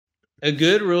A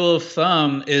good rule of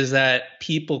thumb is that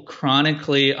people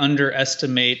chronically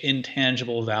underestimate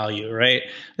intangible value, right?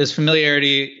 This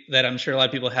familiarity that I'm sure a lot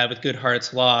of people have with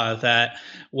Goodhart's law, that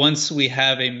once we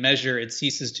have a measure, it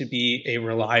ceases to be a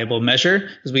reliable measure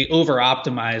because we over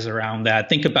optimize around that.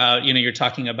 Think about, you're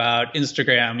talking about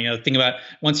Instagram, think about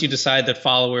once you decide that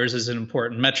followers is an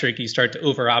important metric, you start to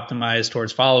over optimize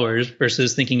towards followers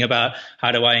versus thinking about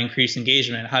how do I increase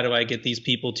engagement? How do I get these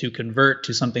people to convert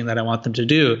to something that I want them to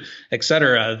do, et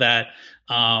cetera, that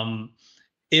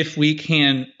if we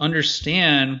can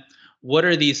understand what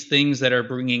are these things that are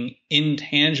bringing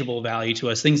intangible value to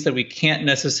us, things that we can't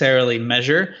necessarily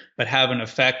measure, but have an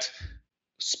effect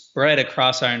spread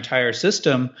across our entire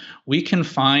system, we can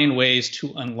find ways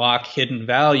to unlock hidden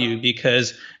value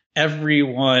because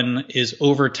everyone is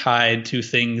overtied to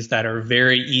things that are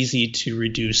very easy to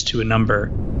reduce to a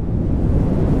number.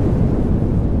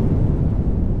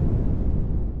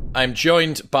 I'm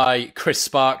joined by Chris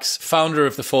Sparks, founder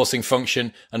of The Forcing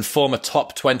Function and former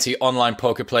top 20 online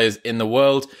poker players in the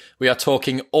world. We are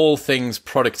talking all things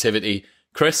productivity.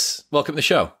 Chris, welcome to the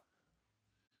show.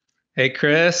 Hey,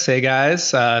 Chris. Hey,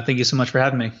 guys. Thank you so much for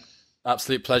having me.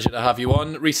 Absolute pleasure to have you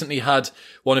on. Recently had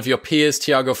one of your peers,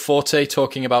 Tiago Forte,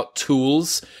 talking about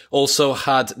tools. Also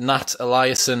had Nat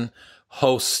Eliasson,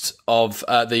 host of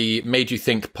the Made You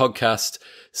Think podcast,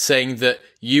 saying that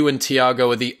you and Tiago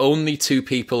are the only two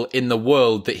people in the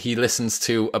world that he listens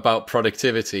to about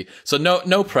productivity. So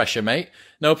no pressure, mate.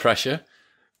 No pressure.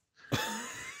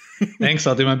 Thanks.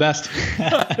 I'll do my best.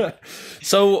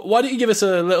 So why don't you give us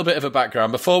a little bit of a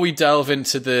background before we delve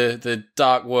into the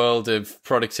dark world of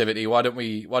productivity? Why don't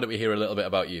we hear a little bit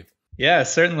about you? Yeah,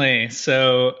 certainly.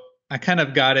 So I kind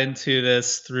of got into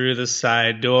this through the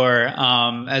side door.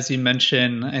 As you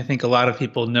mentioned, I think a lot of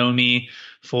people know me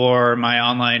for my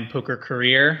online poker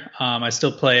career. I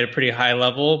still play at a pretty high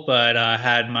level, but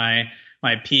had my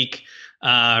peak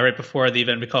right before the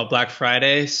event we call Black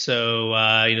Friday. So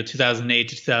 2008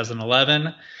 to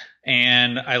 2011,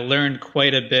 and I learned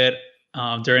quite a bit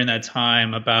during that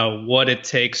time about what it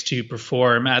takes to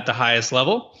perform at the highest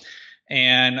level.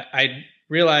 And I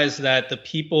realized that the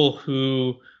people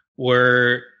who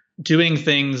were doing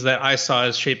things that I saw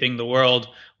as shaping the world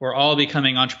were all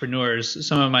becoming entrepreneurs.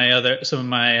 Some of my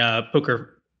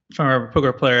former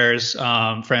poker players,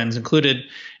 friends included,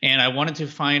 and I wanted to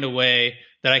find a way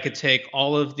that I could take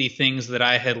all of the things that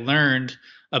I had learned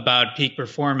about peak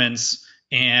performance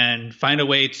and find a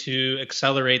way to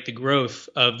accelerate the growth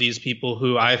of these people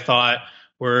who I thought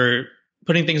were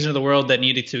putting things into the world that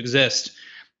needed to exist.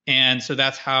 And so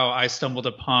that's how I stumbled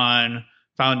upon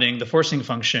founding the Forcing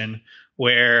Function,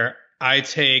 where I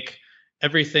take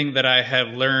everything that I have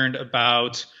learned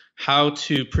about how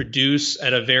to produce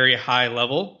at a very high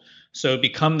level. So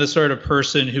become the sort of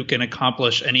person who can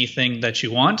accomplish anything that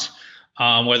you want,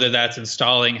 whether that's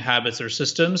installing habits or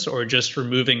systems or just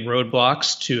removing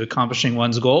roadblocks to accomplishing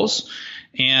one's goals.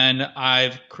 And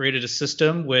I've created a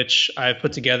system which I've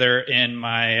put together in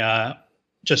my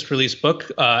just released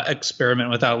book,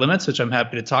 Experiment Without Limits, which I'm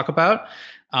happy to talk about.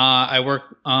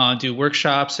 I do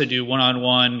workshops, I do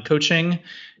one-on-one coaching,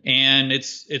 and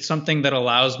it's something that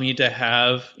allows me to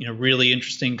have really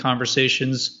interesting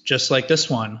conversations just like this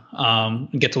one.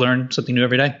 And get to learn something new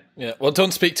every day. Yeah, well,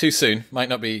 don't speak too soon. Might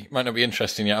not be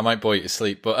interesting yet. I might bore you to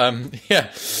sleep, but I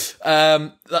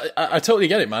totally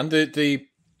get it, man. The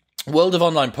world of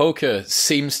online poker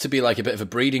seems to be like a bit of a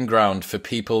breeding ground for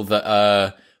people that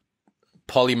are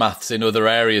polymaths in other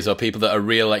areas or people that are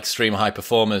real extreme high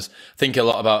performers. Think a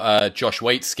lot about Josh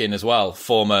Waitskin as well,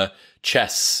 former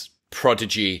chess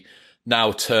prodigy,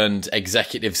 now turned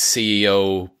executive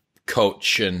CEO,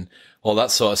 coach, and all that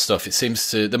sort of stuff. It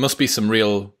seems there must be some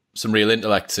real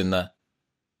intellects in there.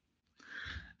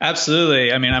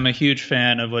 Absolutely. I mean, I'm a huge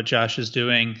fan of what Josh is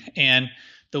doing, and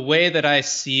the way that I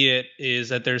see it is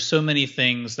that there's so many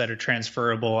things that are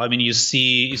transferable. I mean, you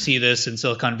see this in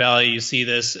Silicon Valley, you see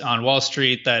this on Wall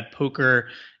Street, that poker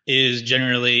is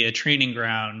generally a training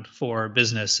ground for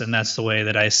business, and that's the way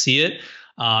that I see it.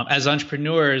 As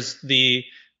entrepreneurs,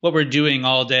 what we're doing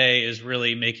all day is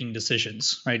really making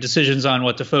decisions, right? Decisions on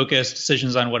what to focus,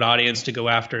 decisions on what audience to go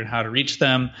after and how to reach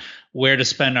them, where to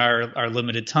spend our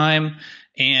limited time.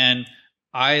 And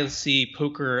I see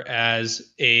poker as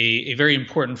a very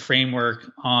important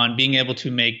framework on being able to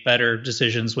make better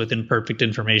decisions with imperfect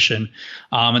information.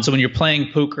 And so when you're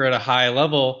playing poker at a high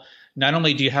level, not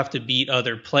only do you have to beat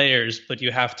other players, but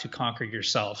you have to conquer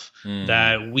yourself.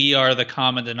 That we are the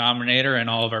common denominator in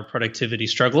all of our productivity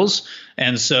struggles.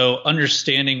 And so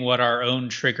understanding what our own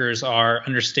triggers are,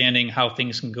 understanding how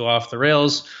things can go off the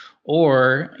rails,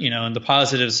 or, in the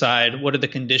positive side, what are the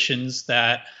conditions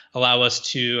that allow us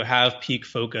to have peak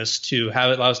focus,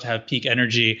 allow us to have peak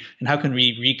energy, and how can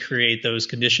we recreate those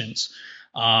conditions?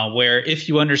 Where if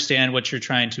you understand what you're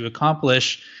trying to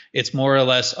accomplish, it's more or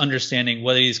less understanding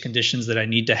what are these conditions that I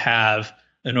need to have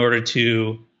in order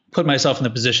to put myself in the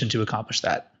position to accomplish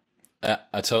that.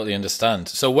 I totally understand.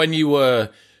 So when you were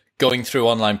going through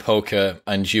online poker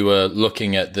and you were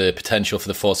looking at the potential for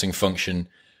the forcing function,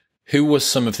 who was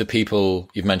some of the people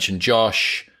you've mentioned?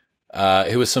 Josh.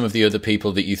 Who were some of the other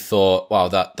people that you thought, wow,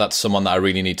 that's someone that I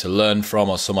really need to learn from,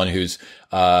 or someone whose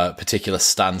particular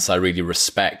stance I really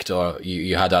respect, or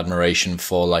you had admiration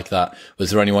for like that?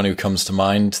 Was there anyone who comes to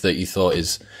mind that you thought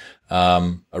is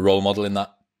a role model in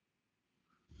that?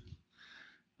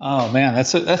 Oh man,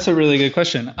 that's a really good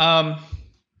question.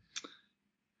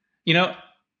 You know,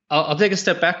 I'll take a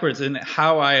step backwards in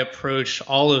how I approach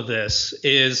all of this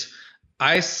is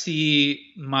I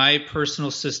see my personal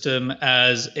system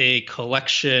as a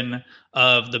collection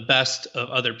of the best of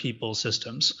other people's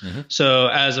systems. Mm-hmm. So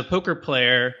as a poker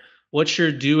player, what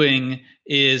you're doing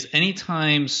is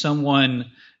anytime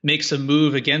someone makes a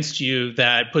move against you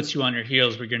that puts you on your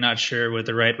heels where you're not sure what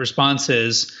the right response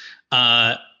is,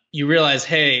 you realize,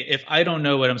 hey, if I don't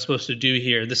know what I'm supposed to do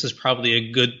here, this is probably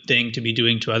a good thing to be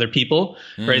doing to other people,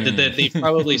 right? That they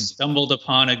probably stumbled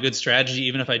upon a good strategy,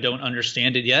 even if I don't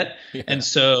understand it yet. Yeah. And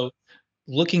so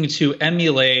looking to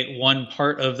emulate one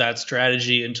part of that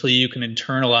strategy until you can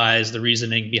internalize the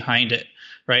reasoning behind it,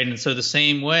 right? And so the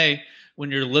same way,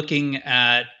 when you're looking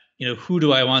at, who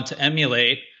do I want to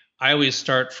emulate? I always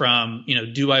start from,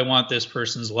 do I want this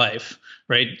person's life,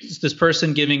 right? This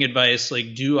person giving advice,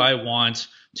 like, do I want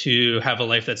to have a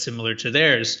life that's similar to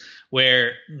theirs,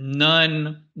 where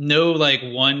no like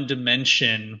one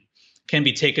dimension can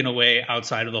be taken away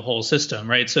outside of the whole system,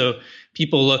 right? So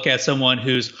people look at someone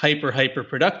who's hyper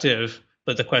productive,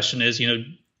 but the question is,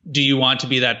 do you want to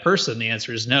be that person? The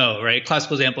answer is no, right?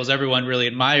 Classical example is everyone really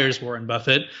admires Warren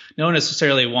Buffett. No one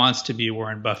necessarily wants to be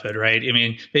Warren Buffett, right? I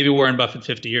mean, maybe Warren Buffett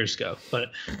 50 years ago,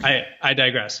 but I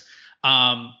digress.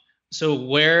 So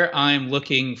where I'm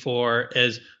looking for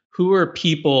is who are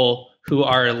people who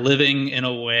are living in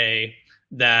a way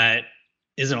that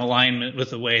is in alignment with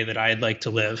the way that I'd like to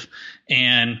live.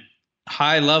 And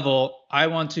high level, I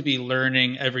want to be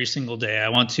learning every single day. I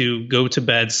want to go to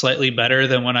bed slightly better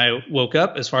than when I woke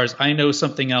up. As far as I know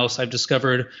something else, I've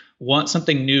discovered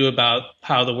something new about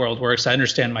how the world works. I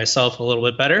understand myself a little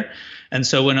bit better. And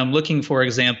so when I'm looking for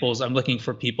examples, I'm looking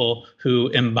for people who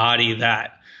embody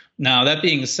that. Now, that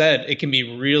being said, it can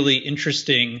be really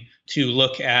interesting to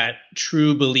look at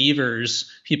true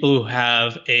believers, people who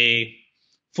have a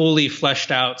fully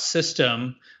fleshed out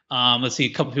system. Let's see, a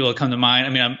couple of people that come to mind. I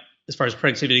mean, as far as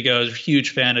productivity goes,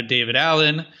 huge fan of David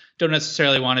Allen. Don't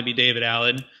necessarily want to be David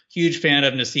Allen. Huge fan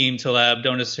of Nassim Taleb.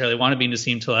 Don't necessarily want to be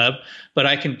Nassim Taleb. But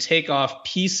I can take off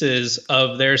pieces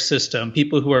of their system,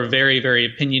 people who are very, very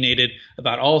opinionated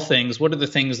about all things. What are the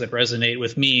things that resonate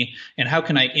with me? And how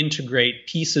can I integrate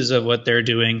pieces of what they're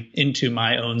doing into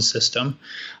my own system?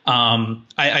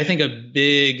 I think a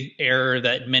big error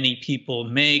that many people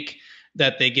make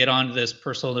that they get onto this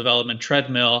personal development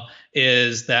treadmill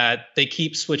is that they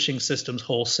keep switching systems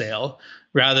wholesale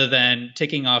rather than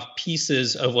taking off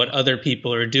pieces of what other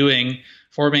people are doing,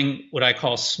 forming what I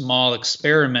call small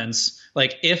experiments.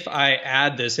 Like, if I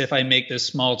add this, if I make this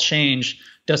small change,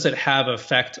 does it have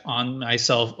effect on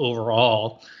myself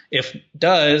overall? If it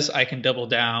does, I can double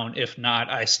down. If not,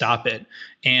 I stop it.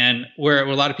 And where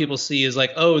a lot of people see is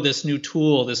like, oh, this new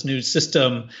tool, this new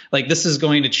system, like this is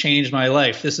going to change my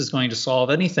life. This is going to solve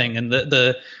anything. And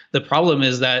the problem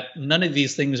is that none of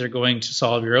these things are going to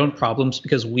solve your own problems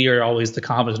because we are always the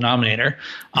common denominator.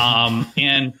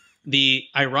 And the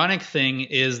ironic thing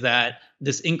is that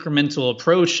this incremental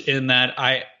approach in that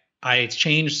I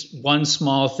change one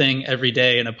small thing every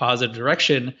day in a positive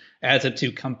direction adds up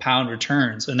to compound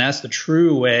returns. And that's the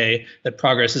true way that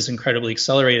progress is incredibly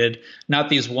accelerated, not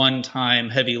these one-time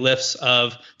heavy lifts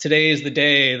of today is the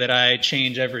day that I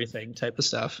change everything type of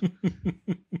stuff.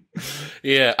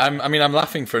 Yeah, I'm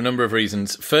laughing for a number of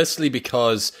reasons. Firstly,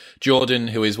 because Jordan,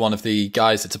 who is one of the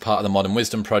guys that's a part of the Modern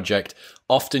Wisdom Project,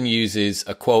 often uses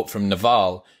a quote from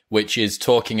Naval, which is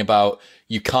talking about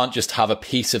you can't just have a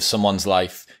piece of someone's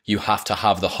life, you have to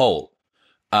have the whole.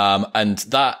 And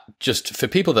that, just for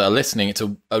people that are listening, it's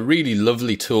a really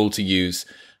lovely tool to use.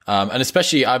 And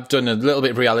especially, I've done a little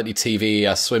bit of reality TV.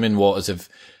 I swim in waters of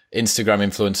Instagram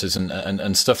influencers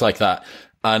and stuff like that.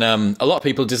 And a lot of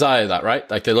people desire that, right?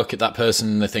 Like, they look at that person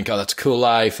and they think, oh, that's a cool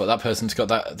life, or that person's got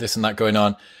that, this and that going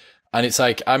on. And it's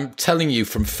like, I'm telling you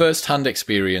from firsthand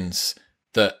experience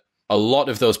that a lot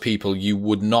of those people, you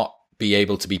would not be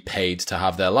able to be paid to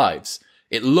have their lives.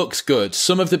 It looks good.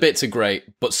 Some of the bits are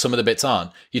great, but some of the bits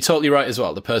aren't. You're totally right as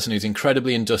well. The person who's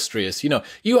incredibly industrious,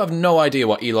 you have no idea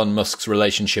what Elon Musk's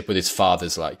relationship with his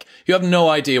father's like. You have no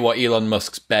idea what Elon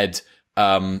Musk's bed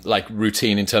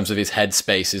routine in terms of his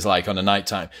headspace is like on a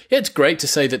nighttime. Yeah, it's great to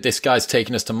say that this guy's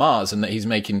taking us to Mars and that he's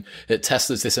making that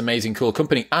Tesla's this amazing, cool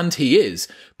company, and he is.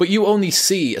 But you only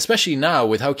see, especially now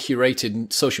with how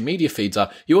curated social media feeds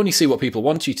are, you only see what people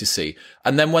want you to see.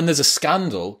 And then when there's a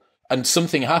scandal and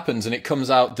something happens and it comes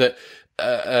out that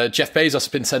Jeff Bezos has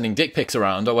been sending dick pics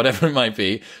around or whatever it might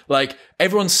be, like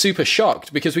everyone's super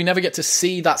shocked because we never get to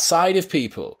see that side of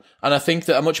people. And I think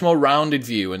that a much more rounded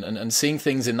view and seeing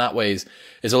things in that way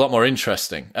is a lot more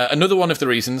interesting. Another one of the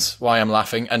reasons why I'm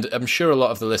laughing, and I'm sure a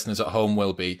lot of the listeners at home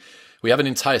will be, we have an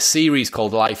entire series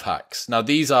called Life Hacks. Now,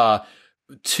 these are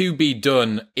to be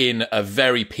done in a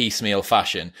very piecemeal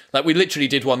fashion. Like we literally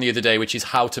did one the other day, which is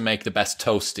how to make the best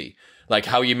toasty. Like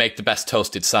how you make the best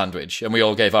toasted sandwich. And we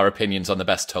all gave our opinions on the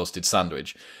best toasted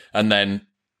sandwich. And then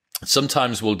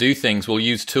sometimes we'll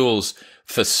use tools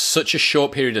for such a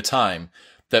short period of time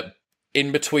that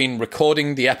in between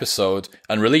recording the episode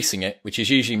and releasing it, which is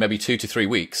usually maybe 2 to 3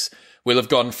 weeks, we'll have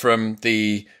gone from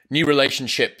the new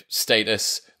relationship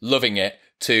status, loving it,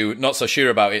 to not so sure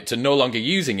about it, to no longer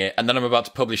using it. And then I'm about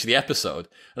to publish the episode.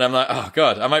 And I'm like, oh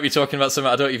God, I might be talking about something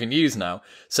I don't even use now.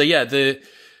 So yeah,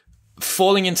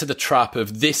 falling into the trap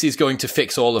of this is going to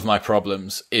fix all of my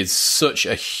problems is such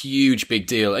a huge big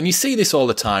deal. And you see this all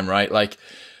the time, right? Like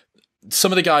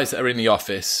some of the guys that are in the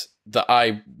office that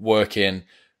I work in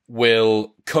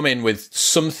will come in with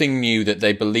something new that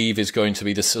they believe is going to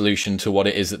be the solution to what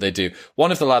it is that they do.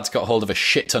 One of the lads got hold of a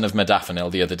shit ton of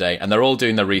modafinil the other day, and they're all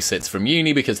doing their resits from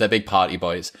uni because they're big party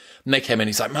boys. And they came in,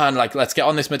 he's like, man, like, let's get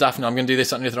on this modafinil. I'm going to do this,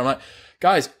 that, and the other. I'm like,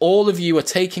 guys, all of you are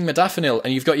taking modafinil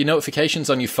and you've got your notifications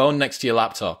on your phone next to your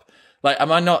laptop. Like,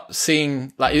 am I not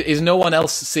seeing, like, is no one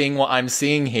else seeing what I'm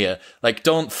seeing here? Like,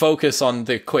 don't focus on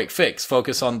the quick fix,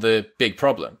 focus on the big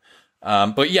problem.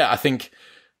 But yeah, I think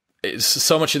it's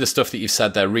so much of the stuff that you've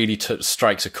said there really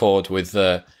strikes a chord with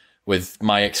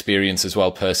my experience as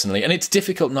well personally. And it's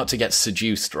difficult not to get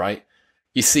seduced, right?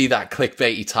 You see that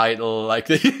clickbaity title, like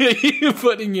you're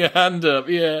putting your hand up.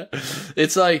 Yeah.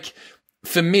 It's like,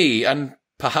 for me, and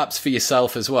perhaps for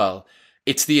yourself as well,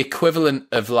 it's the equivalent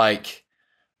of like,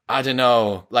 I don't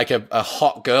know, like a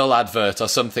hot girl advert or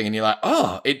something. And you're like,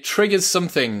 oh, it triggers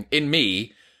something in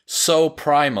me so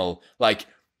primal. Like,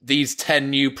 these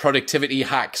 10 new productivity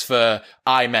hacks for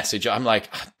iMessage. I'm like,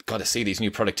 I've got to see these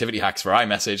new productivity hacks for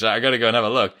iMessage. I got to go and have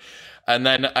a look. And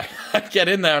then I get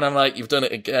in there and I'm like, you've done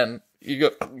it again. You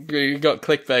got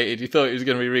clickbaited. You thought it was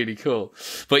going to be really cool.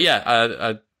 But yeah,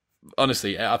 I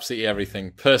honestly, absolutely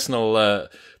everything. Personal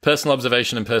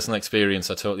observation and personal experience.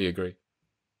 I totally agree.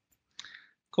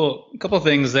 Cool. A couple of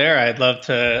things there I'd love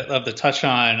to touch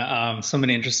on. So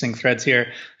many interesting threads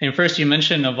here. And first, you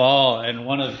mentioned Naval, and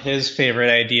one of his favorite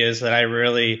ideas that I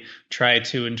really try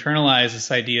to internalize,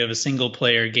 this idea of a single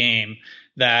player game,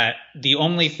 that the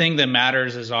only thing that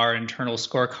matters is our internal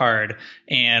scorecard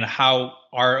and how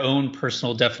our own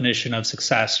personal definition of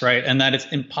success, right? And that it's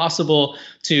impossible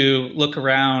to look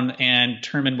around and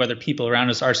determine whether people around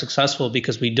us are successful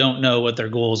because we don't know what their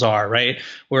goals are, right?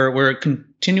 We're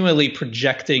continually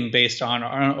projecting based on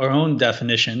our own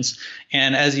definitions.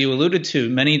 And as you alluded to,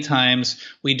 many times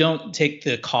we don't take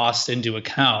the cost into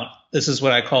account. This is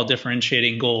what I call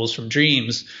differentiating goals from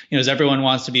dreams. As everyone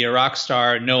wants to be a rock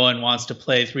star, no one wants to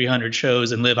play 300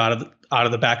 shows and live out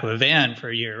of the back of a van for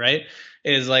a year, right?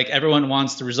 Is like everyone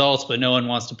wants the results, but no one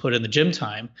wants to put in the gym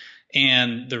time.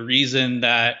 And the reason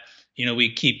that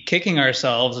we keep kicking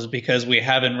ourselves is because we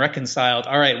haven't reconciled,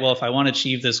 all right, well, if I want to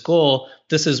achieve this goal,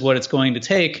 this is what it's going to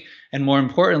take. And more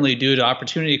importantly, due to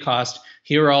opportunity cost,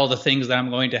 here are all the things that I'm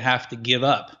going to have to give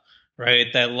up.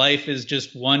 Right? That life is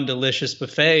just one delicious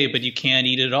buffet, but you can't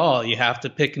eat it all. You have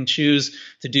to pick and choose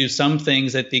to do some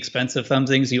things at the expense of some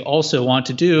things you also want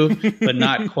to do, but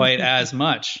not quite as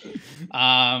much.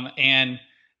 And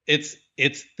it's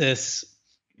this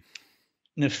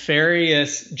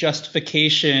nefarious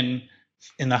justification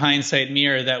in the hindsight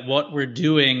mirror that what we're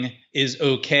doing is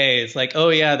okay. It's like, oh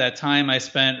yeah, that time I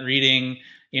spent reading,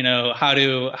 how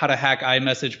to hack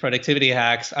iMessage productivity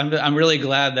hacks. I'm really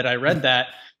glad that I read that.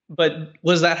 But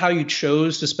was that how you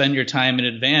chose to spend your time in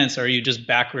advance? Or are you just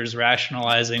backwards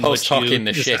rationalizing post-hocking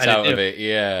the shit out of it?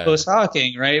 Yeah.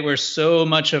 Post-hocking, right? Where so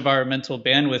much of our mental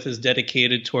bandwidth is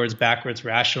dedicated towards backwards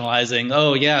rationalizing.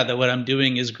 Oh, yeah, that what I'm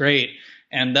doing is great.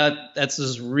 And that's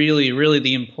just really, really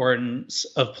the importance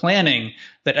of planning,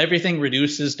 that everything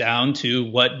reduces down to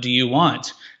what do you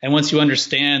want? And once you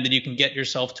understand that you can get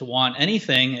yourself to want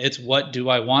anything, it's what do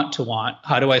I want to want?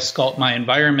 How do I sculpt my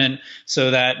environment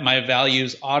so that my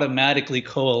values automatically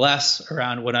coalesce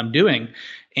around what I'm doing?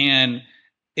 And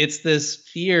it's this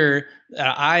fear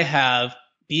that I have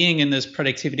being in this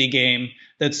productivity game,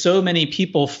 that so many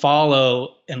people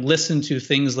follow and listen to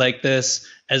things like this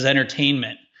as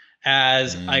entertainment,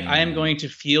 as I am going to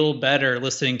feel better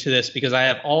listening to this because I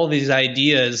have all these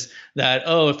ideas that,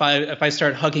 oh, if I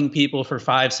start hugging people for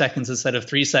 5 seconds instead of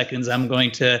 3 seconds, I'm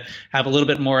going to have a little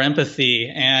bit more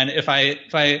empathy. And if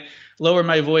I lower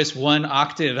my voice 1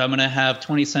 octave, I'm going to have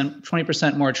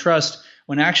 20% more trust,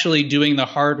 when actually doing the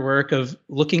hard work of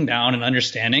looking down and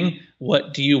understanding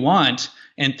what do you want,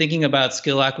 and thinking about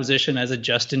skill acquisition as a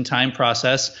just-in-time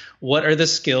process. What are the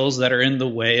skills that are in the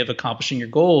way of accomplishing your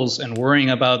goals, and worrying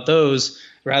about those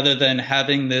rather than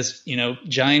having this,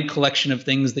 giant collection of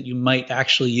things that you might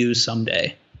actually use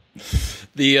someday.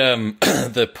 The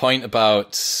the point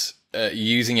about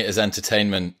using it as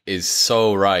entertainment is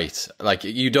so right. Like,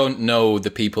 you don't know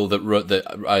the people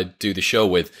that I do the show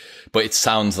with, but it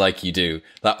sounds like you do.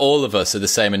 Like, all of us are the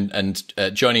same,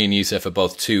 and Johnny and Yusuf are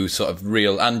both two sort of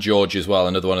real, and George as well,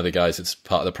 another one of the guys that's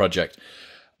part of the project.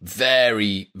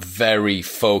 Very, very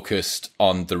focused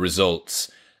on the results.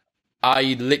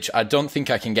 I don't think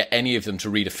I can get any of them to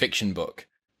read a fiction book.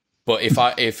 But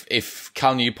if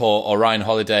Cal Newport or Ryan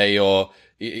Holiday or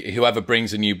whoever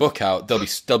brings a new book out,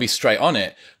 they'll be straight on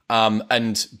it. And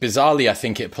bizarrely, I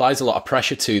think it applies a lot of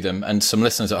pressure to them. And some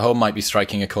listeners at home might be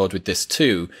striking a chord with this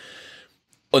too.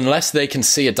 Unless they can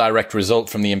see a direct result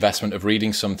from the investment of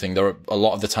reading something, a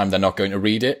lot of the time they're not going to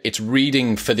read it. It's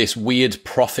reading for this weird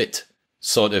profit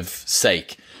sort of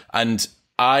sake. And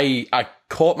I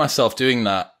caught myself doing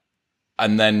that,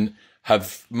 and then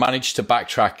have managed to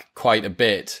backtrack quite a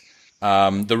bit.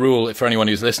 The rule, for anyone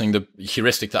who's listening, the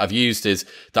heuristic that I've used is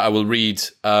that I will read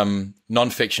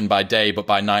non-fiction by day, but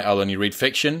by night I'll only read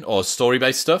fiction or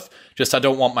story-based stuff. Just I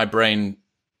don't want my brain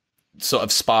sort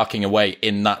of sparking away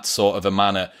in that sort of a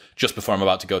manner just before I'm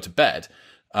about to go to bed.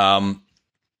 But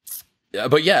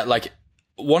yeah, like,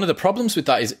 one of the problems with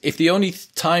that is if the only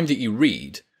time that you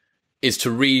read is to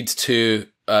read to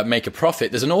make a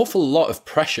profit, there's an awful lot of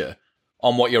pressure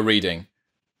on what you're reading.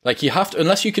 Like, you have to,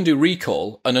 unless you can do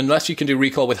recall, and unless you can do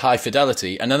recall with high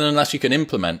fidelity, and then unless you can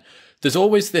implement, there's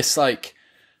always this, like,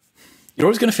 you're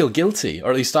always going to feel guilty, or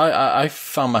at least I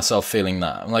found myself feeling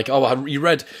that. I'm like, oh, you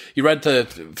read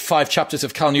the 5 chapters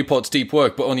of Cal Newport's deep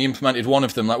work, but only implemented one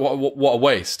of them. Like, what a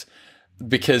waste.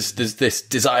 Because there's this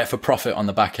desire for profit on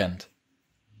the back end.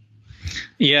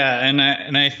 Yeah, and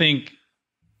I think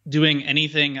doing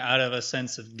anything out of a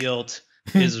sense of guilt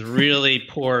is really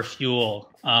poor fuel.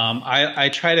 I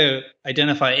try to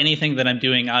identify anything that I'm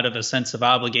doing out of a sense of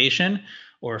obligation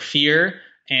or fear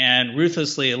and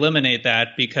ruthlessly eliminate that,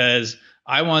 because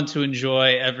I want to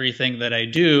enjoy everything that I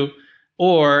do,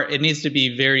 or it needs to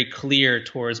be very clear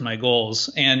towards my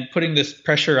goals. And putting this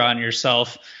pressure on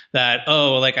yourself that,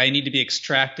 oh, like, I need to be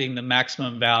extracting the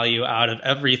maximum value out of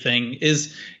everything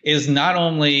is not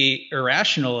only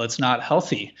irrational, it's not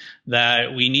healthy.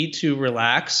 That we need to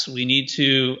relax, we need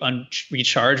to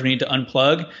recharge, we need to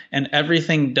unplug, and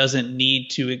everything doesn't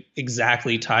need to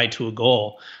exactly tie to a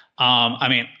goal. I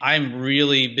mean, I'm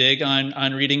really big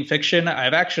on reading fiction.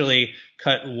 I've actually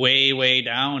cut way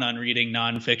down on reading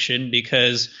nonfiction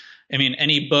because, I mean,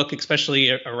 any book,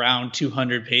 especially around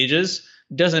 200 pages,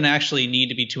 doesn't actually need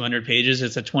to be 200 pages.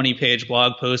 It's a 20-page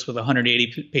blog post with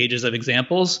 180 pages of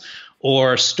examples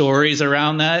or stories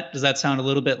around that. Does that sound a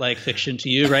little bit like fiction to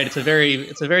you, right? It's a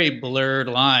very blurred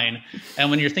line. And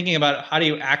when you're thinking about how do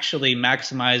you actually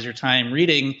maximize your time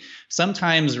reading,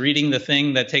 sometimes reading the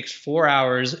thing that takes 4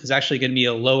 hours is actually going to be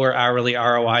a lower hourly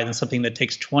ROI than something that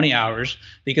takes 20 hours,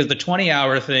 because the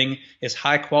 20-hour thing is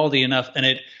high quality enough and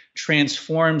it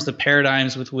transforms the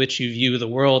paradigms with which you view the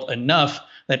world enough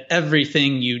that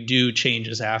everything you do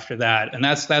changes after that. And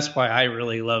that's why I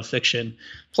really love fiction.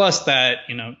 Plus that,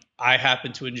 I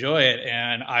happen to enjoy it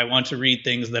and I want to read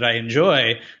things that I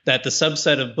enjoy, that the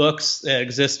subset of books that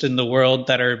exist in the world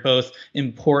that are both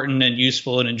important and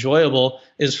useful and enjoyable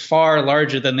is far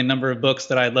larger than the number of books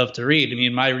that I love to read. I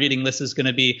mean, my reading list is going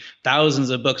to be thousands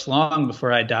of books long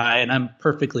before I die, and I'm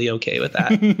perfectly okay with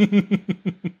that.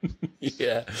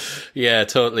 Yeah,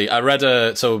 totally. I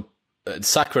read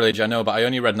sacrilege, I know, but I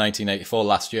only read 1984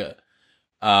 last year.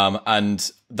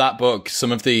 And that book,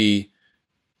 some of the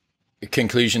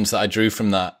conclusions that I drew from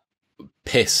that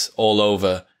piss all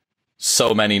over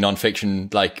so many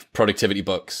nonfiction, like, productivity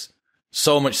books.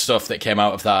 So much stuff that came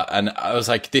out of that. And I was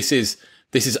like, this is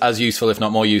this is as useful, if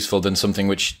not more useful, than something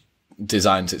which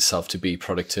designs itself to be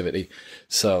productivity.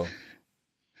 So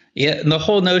Yeah, and the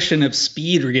whole notion of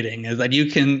speed reading is that you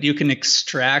can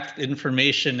extract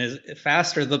information is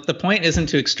faster. The point isn't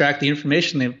to extract the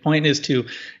information. The point is to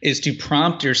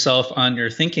prompt yourself on your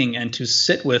thinking and to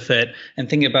sit with it and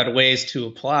think about ways to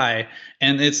apply.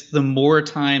 And it's the more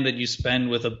time that you spend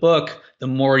with a book, the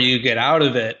more you get out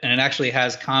of it, and it actually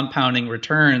has compounding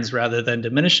returns rather than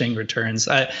diminishing returns.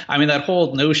 I mean, that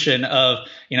whole notion of,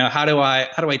 how do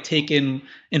I take in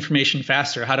information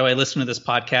faster? How do I listen to this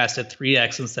podcast at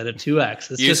 3x instead of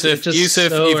 2x?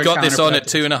 Yusuf, so you've got this on at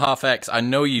counterproductive. 2.5x. I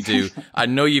know you do. I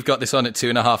know you've got this on at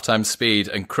 2.5 times speed,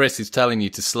 and Chris is telling you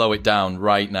to slow it down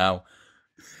right now.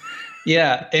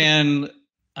 Yeah, and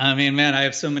I mean, man, I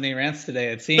have so many rants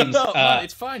today. It seems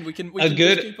It's fine. We can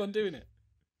just keep on doing it.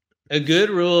 A good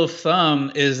rule of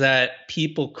thumb is that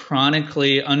people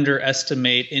chronically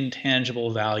underestimate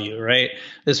intangible value, right?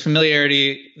 This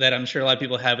familiarity that I'm sure a lot of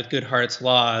people have with Goodhart's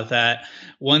law, that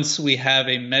once we have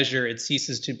a measure, it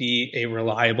ceases to be a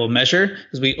reliable measure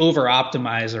because we over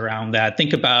optimize around that.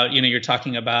 Think about, you're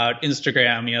talking about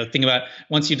Instagram, think about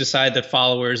once you decide that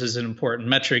followers is an important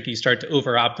metric, you start to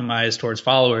over optimize towards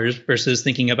followers versus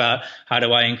thinking about how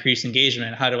do I increase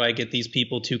engagement? How do I get these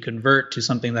people to convert to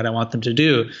something that I want them to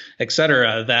do, et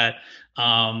cetera? That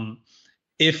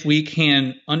if we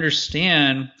can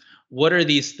understand what are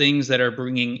these things that are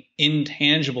bringing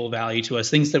intangible value to us,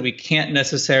 things that we can't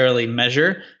necessarily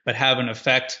measure, but have an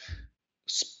effect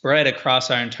spread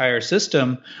across our entire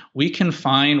system, we can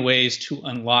find ways to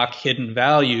unlock hidden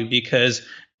value because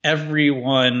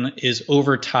everyone is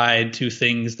overtied to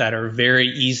things that are very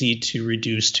easy to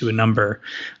reduce to a number.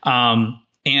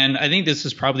 And I think this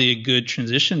is probably a good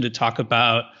transition to talk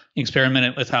about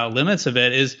Experiment Without Limits of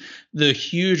it. Is the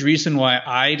huge reason why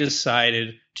I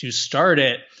decided to start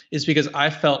it is because I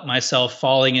felt myself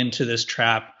falling into this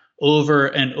trap over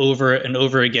and over and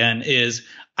over again. Is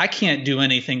I can't do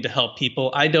anything to help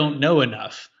people. I don't know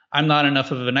enough. I'm not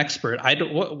enough of an expert.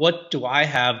 What do I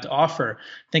have to offer?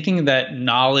 Thinking that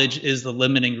knowledge is the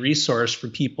limiting resource for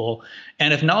people.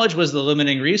 And if knowledge was the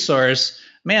limiting resource,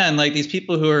 man, like these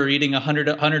people who are reading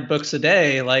 100 books a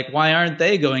day, like why aren't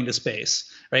they going to space?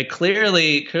 Right?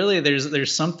 Clearly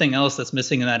there's something else that's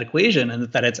missing in that equation, and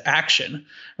that it's action,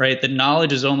 right? That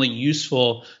knowledge is only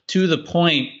useful to the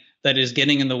point that is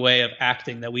getting in the way of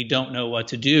acting, that we don't know what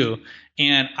to do.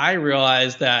 And I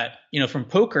realized that, from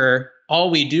poker,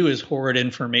 all we do is hoard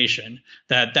information,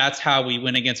 that's how we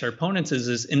win against our opponents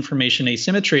is information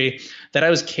asymmetry, that I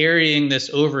was carrying this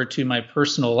over to my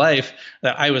personal life,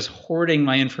 that I was hoarding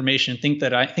my information, thinking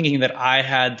that I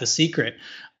had the secret.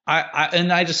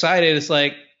 I decided it's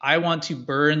like, I want to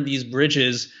burn these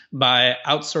bridges by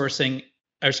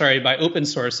by open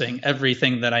sourcing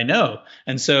everything that I know.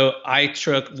 And so I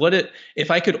took if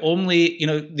I could only,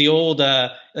 the old,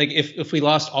 if we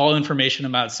lost all information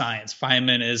about science,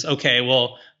 Feynman is, okay,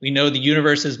 well, we know the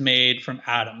universe is made from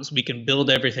atoms. We can build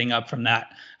everything up from that.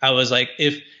 I was like,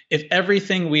 if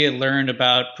everything we had learned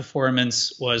about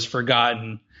performance was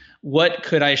forgotten, what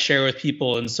could I share with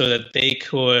people and so that they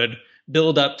could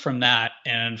build up from that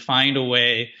and find a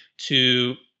way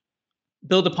to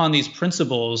build upon these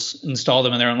principles, install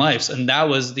them in their own lives. And that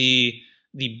was the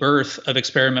birth of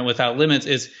Experiment Without Limits.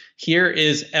 Is here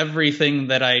is everything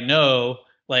that I know,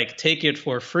 like take it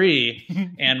for free.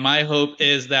 And my hope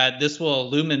is that this will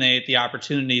illuminate the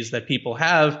opportunities that people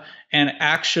have and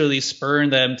actually spur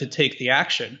them to take the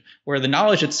action, where the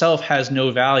knowledge itself has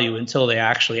no value until they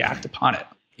actually act upon it.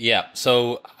 Yeah.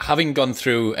 So having gone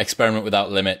through Experiment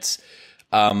Without Limits,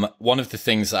 one of the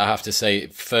things I have to say,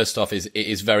 first off, is it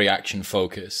is very action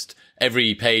focused.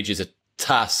 Every page is a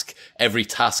task. Every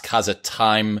task has a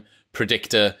time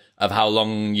predictor of how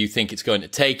long you think it's going to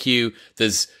take you.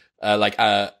 There's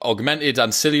augmented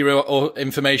ancillary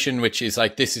information, which is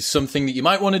like, this is something that you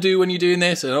might want to do when you're doing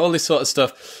this, and all this sort of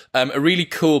stuff. A really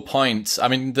cool point.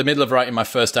 I'm in the middle of writing my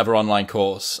first ever online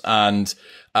course, and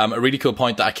a really cool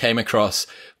point that I came across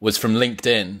was from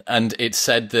LinkedIn, and it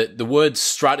said that the word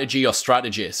strategy or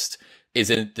strategist is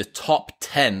in the top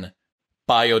 10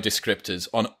 bio descriptors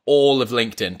on all of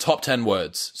LinkedIn. Top 10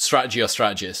 words, strategy or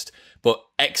strategist, but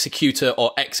executor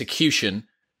or execution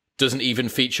doesn't even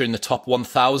feature in the top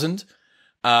 1,000.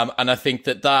 And I think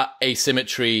that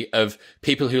asymmetry of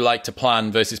people who like to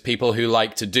plan versus people who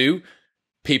like to do,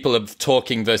 people of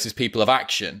talking versus people of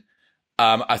action,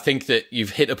 I think that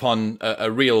you've hit upon a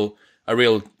real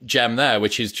gem there,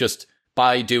 which is just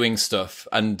by doing stuff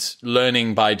and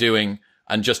learning by doing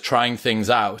and just trying things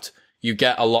out, you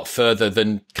get a lot further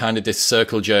than kind of this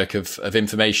circle jerk of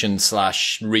information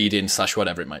 / reading /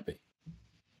 whatever it might be.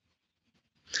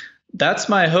 That's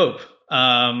my hope.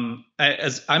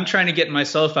 As I'm trying to get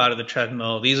myself out of the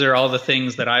treadmill, these are all the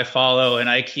things that I follow and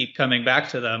I keep coming back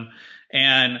to them.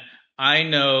 And I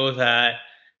know that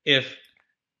if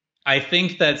I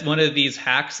think that one of these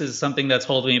hacks is something that's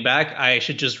holding me back, I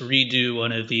should just redo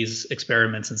one of these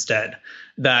experiments instead.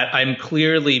 That I'm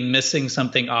clearly missing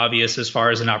something obvious as far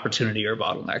as an opportunity or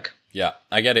bottleneck. Yeah,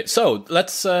 I get it. So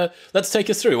let's take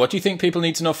us through. What do you think people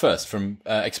need to know first from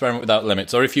Experiment Without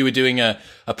Limits? Or if you were doing a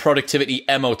productivity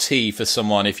MOT for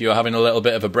someone, if you were having a little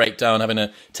bit of a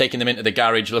breakdown, taking them into the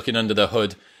garage, looking under the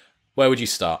hood, where would you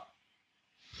start?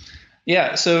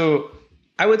 Yeah, so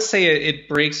I would say it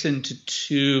breaks into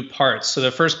two parts. So the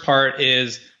first part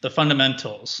is the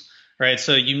fundamentals, right?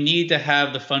 So you need to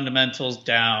have the fundamentals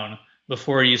down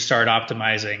before you start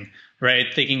optimizing, right?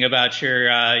 Thinking about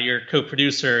your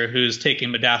co-producer who's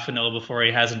taking modafinil before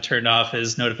he hasn't turned off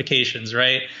his notifications,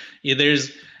 right?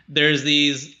 There's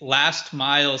these last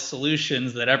mile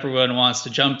solutions that everyone wants to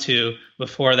jump to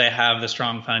before they have the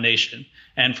strong foundation.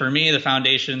 And for me, the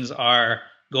foundations are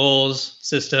goals,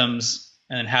 systems,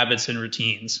 and habits and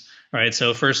routines, right?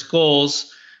 So first,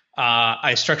 goals.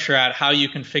 I structure out how you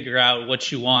can figure out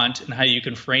what you want and how you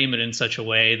can frame it in such a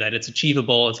way that it's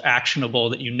achievable, it's actionable,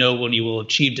 that you know when you will have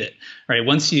achieved it, right?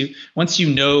 Once you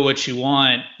know what you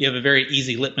want, you have a very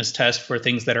easy litmus test for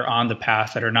things that are on the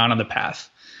path that are not on the path.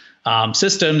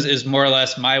 Systems is more or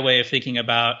less my way of thinking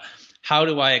about how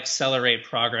do I accelerate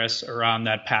progress around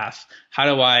that path?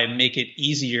 How do I make it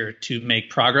easier to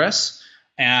make progress?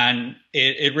 And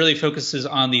it really focuses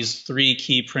on these three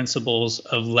key principles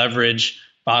of leverage,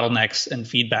 bottlenecks, and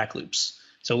feedback loops.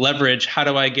 So leverage, how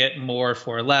do I get more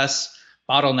for less?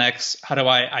 Bottlenecks, how do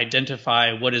I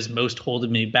identify what is most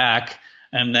holding me back?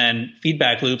 And then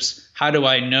feedback loops, how do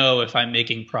I know if I'm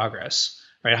making progress,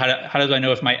 right? How do I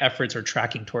know if my efforts are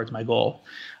tracking towards my goal?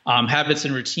 Habits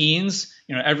and routines,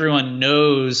 everyone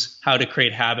knows how to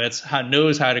create habits,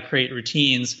 knows how to create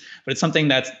routines, but it's something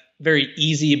that's very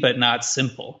easy but not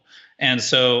simple. And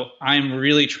so I'm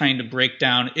really trying to break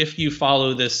down, if you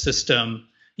follow this system,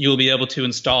 you'll be able to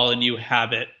install a new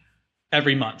habit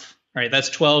every month, right? That's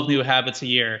 12 new habits a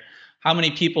year. How many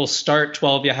people start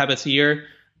 12 habits a year?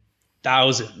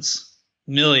 Thousands,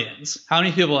 millions. How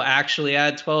many people actually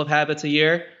add 12 habits a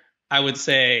year? I would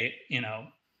say,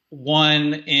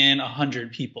 1 in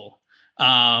 100 people.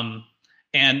 And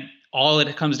all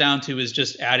it comes down to is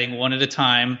just adding one at a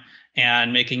time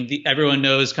and everyone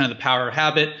knows kind of the power of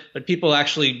habit, but people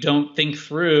actually don't think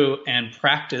through and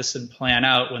practice and plan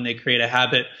out when they create a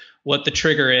habit, what the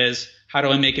trigger is, how do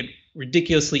I make it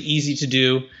ridiculously easy to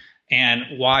do, and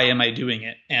why am I doing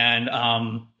it? And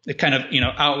it kind of,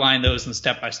 outline those in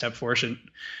step-by-step portion.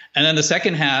 And then the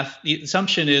second half, the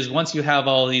assumption is once you have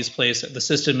all of these places, the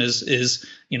system is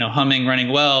humming,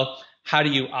 running well, how do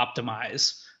you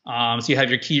optimize? So you have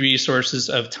your key resources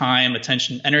of time,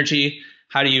 attention, energy.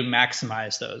 How do you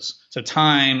maximize those? So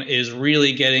time is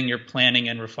really getting your planning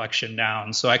and reflection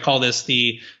down. So I call this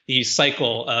the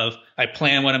cycle of I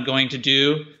plan what I'm going to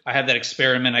do. I have that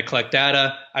experiment. I collect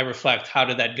data. I reflect. How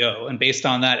did that go? And based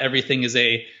on that, everything is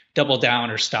a double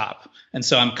down or stop. And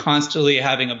so I'm constantly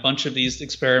having a bunch of these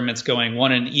experiments going,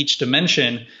 one in each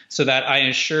dimension, so that I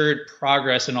ensured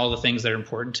progress in all the things that are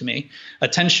important to me.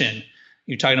 Attention.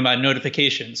 You're talking about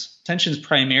notifications. Attention is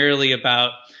primarily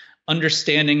about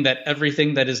understanding that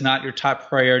everything that is not your top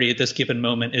priority at this given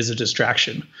moment is a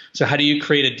distraction. So how do you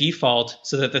create a default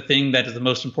so that the thing that is the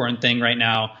most important thing right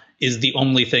now is the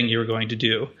only thing you're going to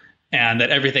do, and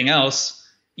that everything else,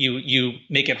 you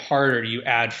make it harder, you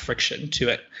add friction to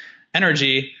it.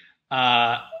 Energy, we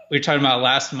were talking about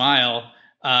last mile.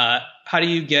 How do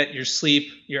you get your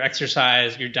sleep, your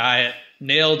exercise, your diet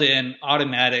nailed in,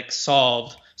 automatic,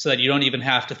 solved, so that you don't even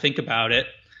have to think about it?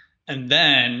 And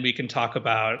then we can talk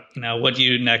about, what do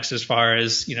you do next as far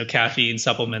as, caffeine,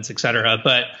 supplements, et cetera.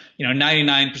 But,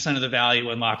 99% of the value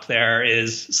unlocked there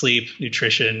is sleep,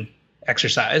 nutrition,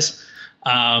 exercise.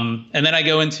 And then I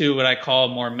go into what I call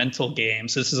more mental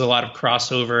games. This is a lot of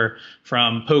crossover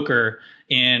from poker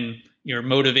in your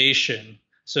motivation.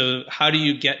 So how do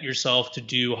you get yourself to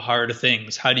do hard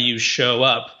things? How do you show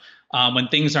up? When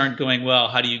things aren't going well,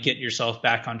 how do you get yourself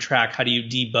back on track? How do you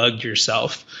debug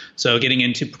yourself? So getting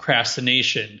into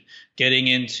procrastination, getting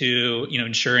into,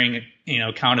 ensuring,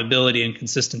 accountability and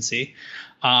consistency.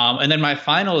 And then my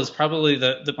final is probably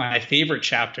my favorite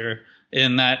chapter,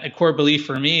 in that a core belief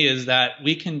for me is that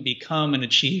we can become and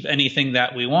achieve anything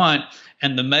that we want.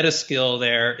 And the meta skill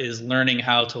there is learning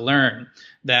how to learn.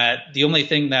 That the only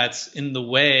thing that's in the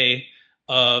way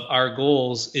of our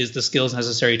goals is the skills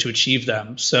necessary to achieve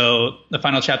them. So the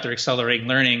final chapter, Accelerating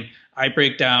Learning, I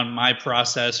break down my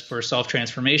process for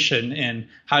self-transformation and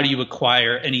how do you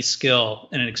acquire any skill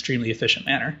in an extremely efficient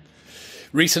manner.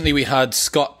 Recently, we had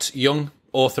Scott Young,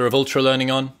 author of Ultra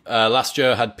Learning, on. Last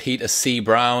year, I had Peter C.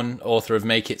 Brown, author of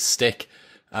Make It Stick.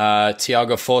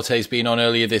 Tiago Forte's been on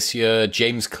earlier this year.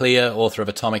 James Clear, author of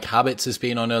Atomic Habits, has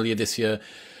been on earlier this year.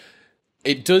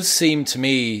 It does seem to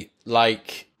me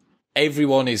like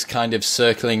everyone is kind of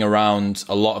circling around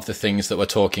a lot of the things that we're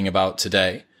talking about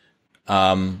today.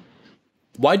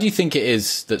 Why do you think it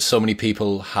is that so many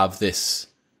people have this,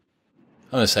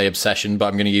 I'm going to say obsession, but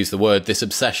I'm going to use the word, this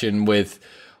obsession with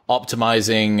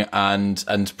optimizing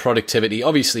and productivity?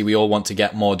 Obviously, we all want to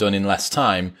get more done in less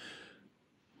time,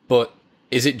 but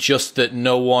is it just that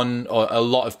no one or a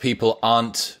lot of people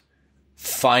aren't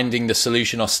finding the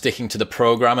solution or sticking to the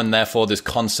program, and therefore there's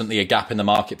constantly a gap in the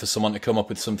market for someone to come up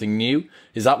with something new?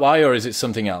 Is that why, or is it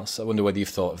something else? I wonder whether you've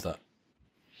thought of that.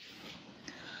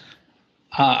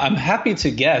 I'm happy to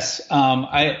guess.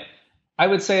 I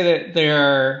would say that there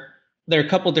are a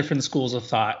couple different schools of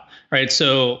thought, right?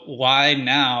 So why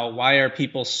now? Why are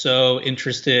people so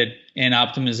interested in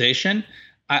optimization?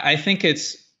 I think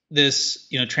it's this,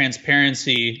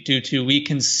 transparency due to we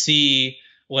can see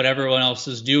what everyone else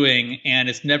is doing, and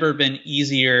it's never been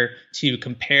easier to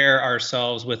compare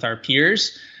ourselves with our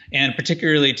peers, and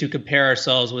particularly to compare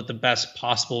ourselves with the best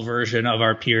possible version of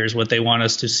our peers, what they want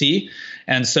us to see.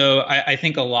 And so I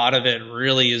think a lot of it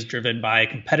really is driven by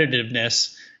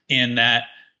competitiveness, in that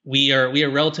we are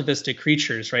relativistic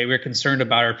creatures, right? We're concerned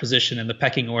about our position in the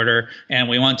pecking order, and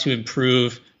we want to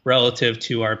improve relative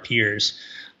to our peers.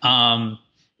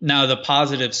 Now, the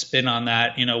positive spin on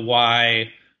that,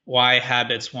 why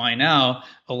habits, why now?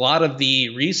 A lot of the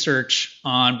research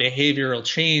on behavioral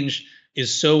change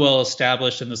is so well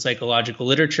established in the psychological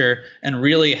literature and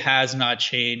really has not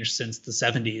changed since the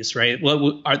 70s, right?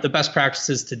 What are the best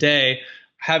practices today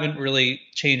haven't really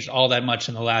changed all that much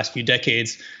in the last few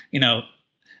decades.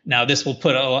 Now this will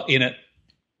put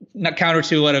not counter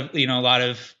to what a lot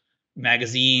of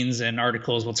magazines and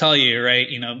articles will tell you, right?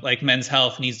 Like Men's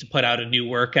Health needs to put out a new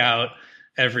workout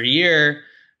every year.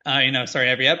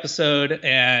 Every episode,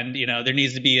 and there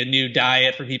needs to be a new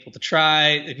diet for people to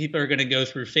try. People are going to go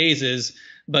through phases,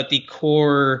 but the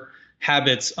core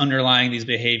habits underlying these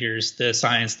behaviors, the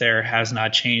science there has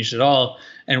not changed at all.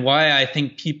 And why I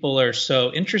think people are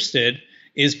so interested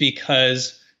is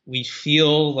because we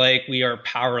feel like we are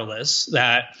powerless,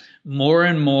 that more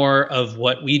and more of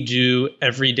what we do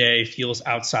every day feels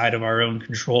outside of our own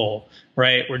control,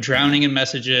 right? We're drowning in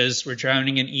messages, we're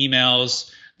drowning in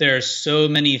emails. There are so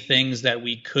many things that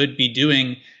we could be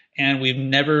doing, and we've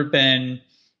never been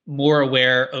more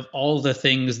aware of all the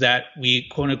things that we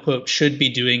quote unquote should be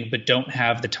doing, but don't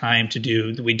have the time to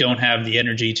do, that we don't have the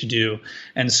energy to do.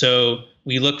 And so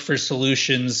we look for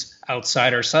solutions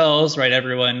outside ourselves, right?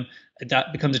 Everyone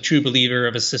becomes a true believer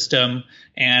of a system.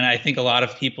 And I think a lot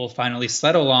of people finally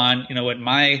settle on, what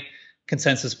my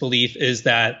consensus belief is,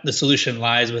 that the solution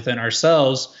lies within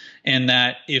ourselves, and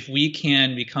that if we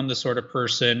can become the sort of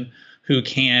person who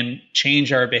can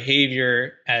change our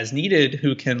behavior as needed,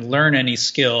 who can learn any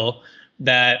skill,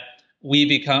 that we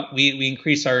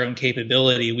increase our own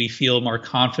capability. We feel more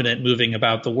confident moving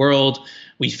about the world.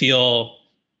 We feel,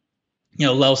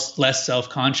 less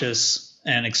self-conscious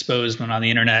and exposed when on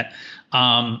the internet.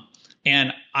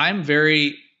 And I'm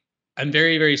very,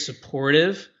 very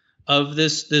supportive of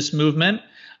this movement.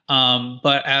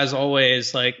 But as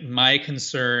always, like, my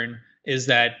concern is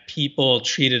that people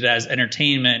treat it as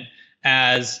entertainment,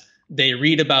 as they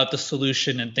read about the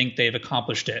solution and think they've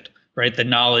accomplished it, right? The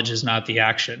knowledge is not the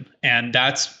action. And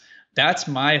that's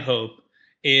my hope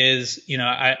is,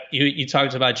 you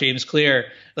talked about James Clear.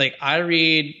 Like, I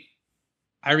read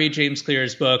James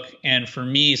Clear's book, and for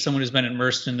me, someone who's been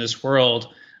immersed in this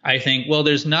world, I think, well,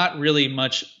 there's not really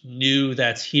much new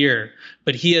that's here,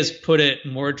 but he has put it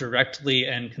more directly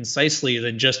and concisely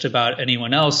than just about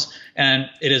anyone else. And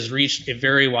it has reached a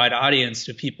very wide audience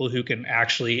to people who can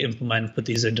actually implement, put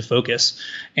these into focus.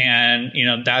 And,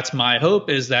 that's my hope,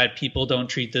 is that people don't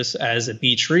treat this as a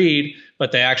beach read,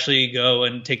 but they actually go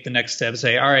and take the next step and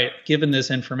say, all right, given this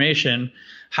information,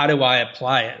 how do I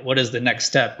apply it? What is the next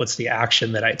step? What's the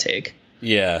action that I take?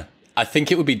 Yeah. I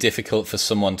think it would be difficult for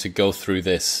someone to go through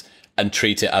this and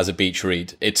treat it as a beach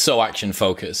read. It's so action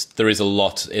focused. There is a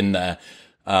lot in there.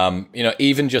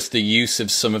 Even just the use of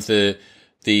some of the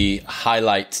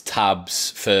highlight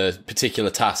tabs for particular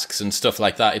tasks and stuff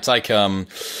like that. It's like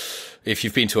if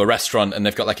you've been to a restaurant and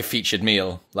they've got like a featured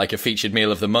meal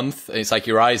of the month. It's like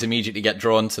your eyes immediately get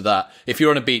drawn to that. If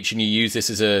you're on a beach and you use this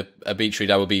as a beach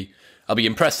read, I will be I'll be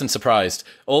impressed and surprised.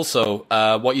 Also,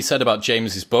 what you said about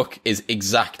James's book is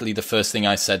exactly the first thing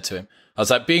I said to him. I was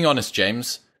like, being honest,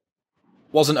 James,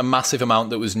 wasn't a massive amount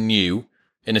that was new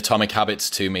in Atomic Habits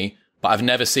to me, but I've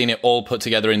never seen it all put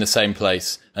together in the same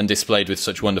place and displayed with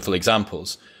such wonderful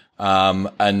examples.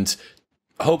 And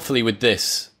hopefully with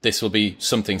this will be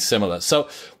something similar. So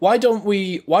why don't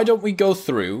we go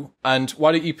through, and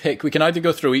why don't you pick, we can either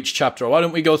go through each chapter, or why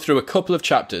don't we go through a couple of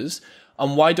chapters,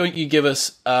 and why don't you give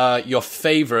us your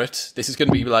favorite, this is going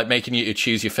to be like making you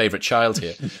choose your favorite child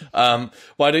here.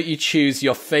 Why don't you choose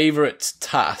your favorite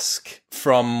task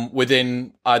from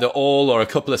within either all or a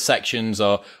couple of sections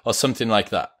or something like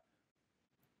that?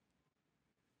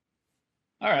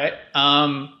 All right.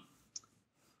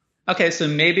 Okay, so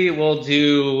maybe we'll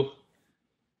do,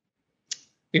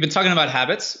 we've been talking about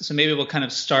habits, so maybe we'll kind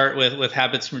of start with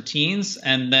habits and routines,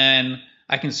 and then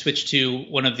I can switch to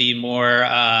one of the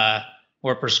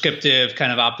more prescriptive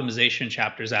kind of optimization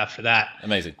chapters after that.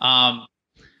 Amazing.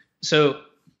 So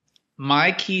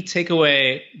my key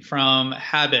takeaway from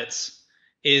habits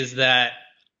is that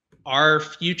our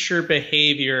future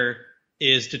behavior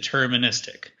is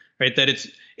deterministic, right? That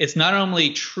it's not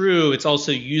only true, it's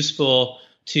also useful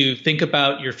to think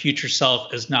about your future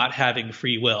self as not having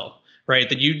free will, right?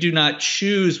 That you do not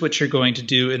choose what you're going to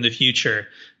do in the future,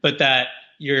 but that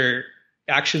your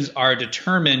actions are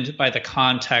determined by the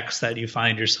context that you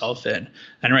find yourself in.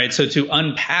 And right, so to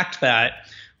unpack that,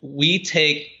 we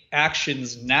take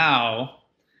actions now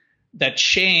that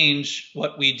change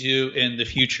what we do in the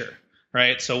future,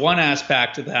 right? So one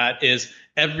aspect of that is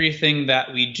everything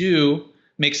that we do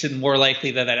makes it more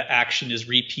likely that that action is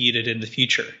repeated in the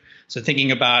future. So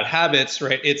thinking about habits,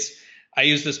 right, I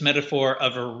use this metaphor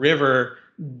of a river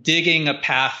digging a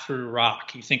path through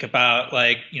rock. You think about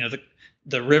like,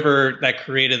 the river that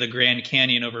created the Grand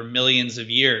Canyon over millions of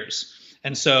years.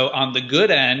 And so on the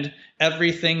good end,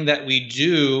 everything that we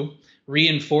do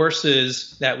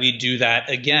reinforces that we do that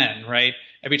again, right?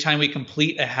 Every time we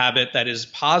complete a habit that is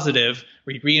positive,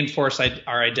 we reinforce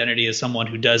our identity as someone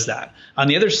who does that. On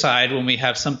the other side, when we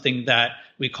have something that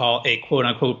we call a quote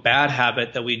unquote bad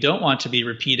habit that we don't want to be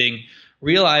repeating,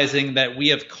 realizing that we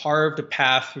have carved a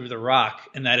path through the rock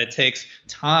and that it takes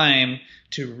time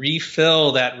to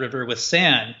refill that river with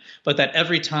sand, but that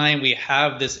every time we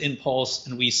have this impulse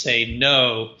and we say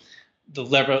no, the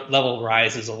level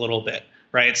rises a little bit,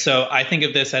 right? So I think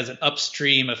of this as an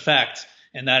upstream effect,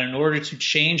 and that in order to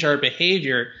change our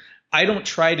behavior, I don't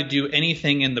try to do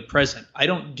anything in the present. I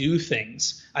don't do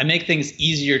things. I make things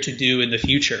easier to do in the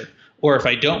future. Or if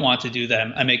I don't want to do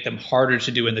them, I make them harder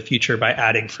to do in the future by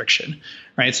adding friction,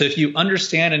 right? So if you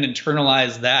understand and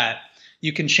internalize that,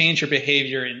 you can change your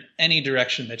behavior in any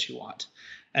direction that you want.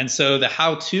 And so the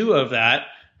how-to of that,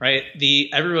 right?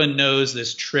 Everyone knows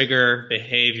this trigger,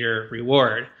 behavior,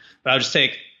 reward, but I'll just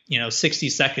take 60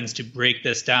 seconds to break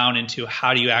this down into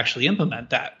how do you actually implement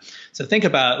that. So think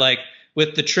about like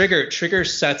with the trigger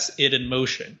sets it in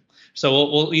motion.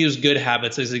 So we'll use good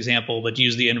habits as an example, but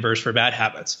use the inverse for bad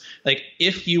habits. Like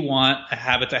if you want a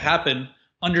habit to happen,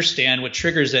 understand what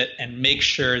triggers it and make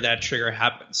sure that trigger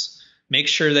happens. Make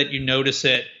sure that you notice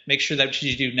it. Make sure that what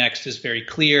you do next is very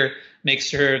clear. Make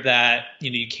sure that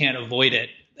you can't avoid it.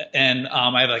 And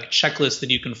I have like a checklist that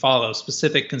you can follow: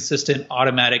 specific, consistent,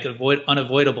 automatic,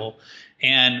 unavoidable.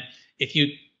 And if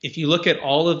you look at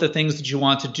all of the things that you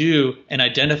want to do and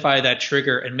identify that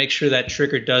trigger and make sure that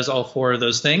trigger does all four of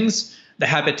those things, the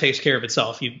habit takes care of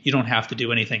itself. You don't have to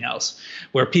do anything else.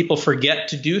 Where people forget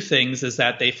to do things is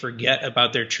that they forget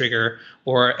about their trigger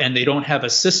and they don't have a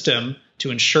system to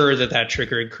ensure that that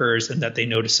trigger occurs and that they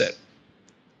notice it.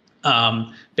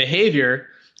 Behavior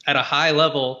at a high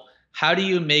level, how do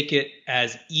you make it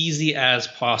as easy as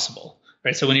possible?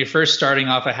 Right. So when you're first starting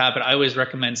off a habit, I always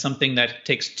recommend something that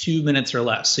takes 2 minutes or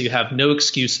less. So you have no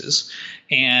excuses.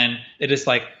 And it is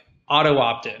like auto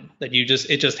opt-in, that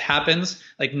it just happens,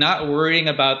 like not worrying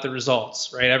about the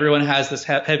results, right? Everyone has this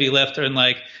heavy lift and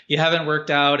like you haven't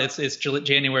worked out. It's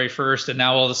January 1st. And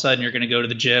now all of a sudden you're going to go to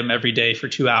the gym every day for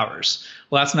 2 hours.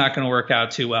 Well, that's not going to work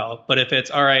out too well. But if it's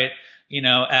all right,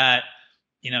 at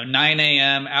 9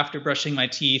 a.m. after brushing my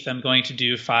teeth, I'm going to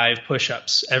do 5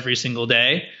 push-ups every single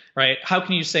day, right? How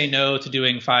can you say no to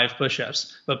doing 5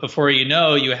 push-ups? But before you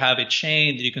know, you have a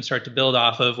chain that you can start to build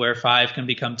off of where 5 can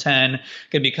become 10,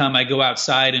 can become I go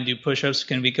outside and do push-ups,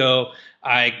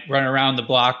 I run around the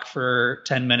block for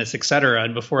 10 minutes, etc.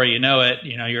 And before you know it,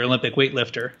 you're an Olympic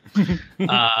weightlifter.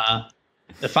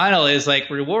 The final is like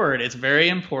reward. It's very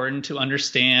important to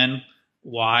understand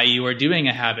why you are doing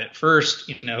a habit.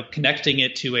 First, connecting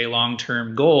it to a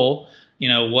long-term goal.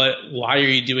 why are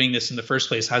you doing this in the first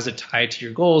place? How's it tied to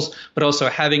your goals? But also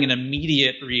having an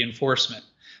immediate reinforcement.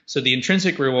 So the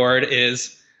intrinsic reward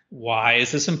is, why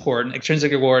is this important?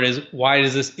 Extrinsic reward is, why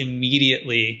does this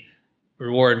immediately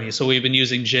reward me? So we've been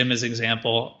using gym as an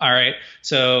example. All right.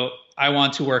 So I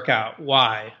want to work out.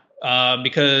 Why?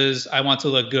 Because I want to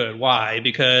look good. Why?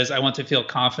 Because I want to feel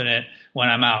confident when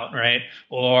I'm out, right?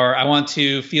 Or I want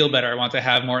to feel better. I want to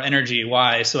have more energy.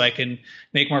 Why? So I can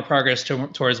make more progress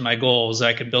towards my goals.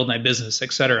 I can build my business,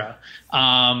 etc.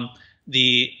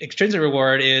 The extrinsic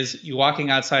reward is you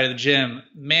walking outside of the gym.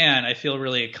 Man, I feel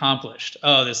really accomplished.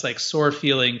 Oh, this like sore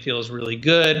feeling feels really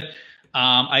good.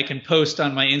 I can post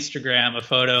on my Instagram a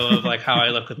photo of like how I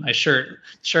look with my shirt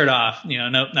off.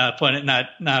 Not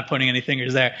pointing any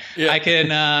fingers there. Yeah. I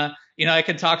can, I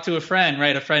can talk to a friend,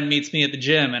 right? A friend meets me at the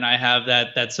gym, and I have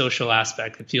that social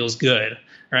aspect that feels good,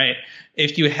 right?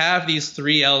 If you have these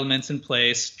three elements in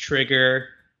place: trigger,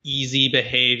 easy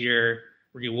behavior,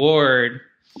 reward,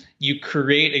 you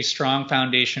create a strong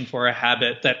foundation for a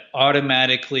habit that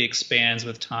automatically expands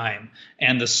with time.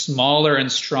 And the smaller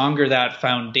and stronger that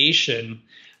foundation,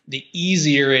 the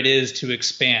easier it is to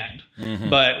expand. Mm-hmm.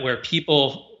 But where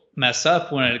people mess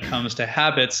up when it comes to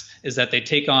habits is that they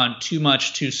take on too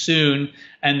much too soon,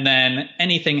 and then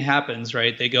anything happens,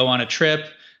 right? They go on a trip,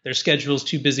 their schedule's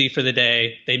too busy for the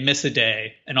day, they miss a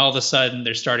day, and all of a sudden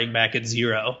they're starting back at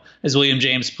zero. As William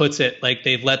James puts it, like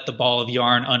they've let the ball of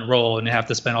yarn unroll and they have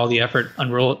to spend all the effort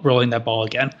unrolling that ball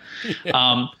again.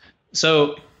 Yeah.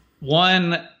 So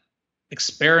one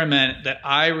experiment that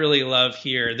I really love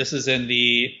here, this is in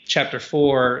the chapter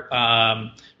 4,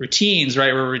 routines,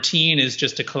 right? Where routine is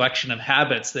just a collection of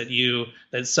habits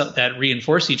that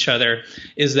reinforce each other,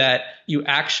 is that you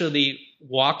actually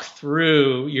walk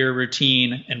through your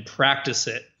routine and practice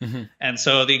it. Mm-hmm. And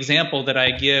so the example that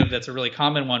I give that's a really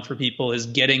common one for people is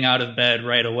getting out of bed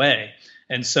right away.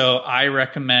 And so I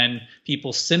recommend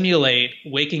people simulate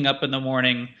waking up in the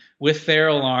morning with their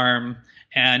alarm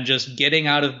and just getting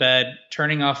out of bed,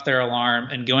 turning off their alarm,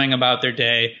 and going about their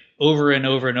day over and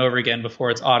over and over again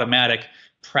before it's automatic,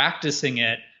 practicing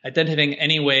it, identifying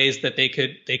any ways that they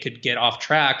could get off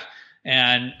track,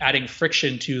 and adding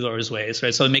friction to those ways,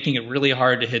 right? So making it really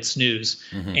hard to hit snooze.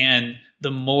 Mm-hmm. And the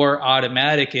more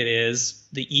automatic it is,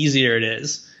 the easier it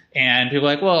is. And people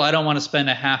are like, well, I don't want to spend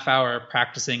a half hour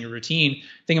practicing a routine.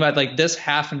 Think about like this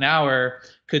half an hour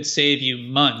could save you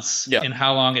months in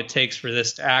how long it takes for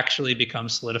this to actually become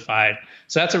solidified.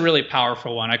 So that's a really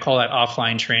powerful one. I call that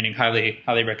offline training. Highly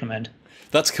recommend.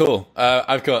 That's cool.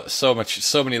 I've got so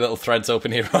many little threads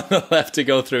open here on the left to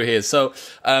go through here. So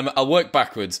I'll work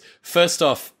backwards. First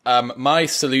off, my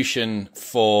solution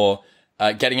for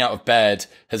getting out of bed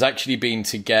has actually been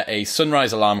to get a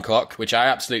sunrise alarm clock, which I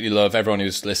absolutely love. Everyone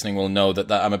who's listening will know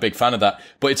that I'm a big fan of that.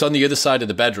 But it's on the other side of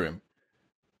the bedroom.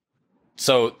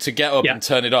 So to get up and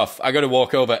turn it off, I got to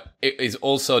walk over. It is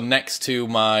also next to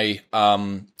my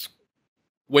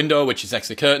window, which is next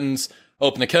to the curtains.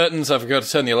 Open the curtains. I've got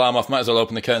to turn the alarm off. Might as well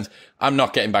open the curtains. I'm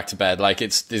not getting back to bed. Like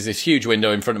there's this huge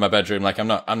window in front of my bedroom. Like I'm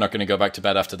not going to go back to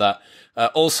bed after that.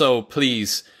 Also,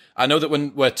 please, I know that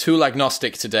when we're tool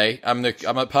agnostic today, I'm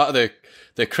a part of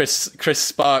the Chris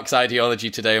Sparks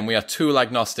ideology today, and we are tool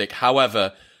agnostic.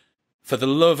 However, for the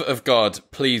love of God,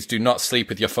 please do not sleep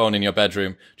with your phone in your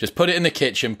bedroom. Just put it in the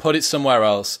kitchen. Put it somewhere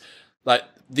else. Like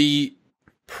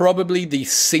probably the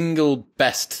single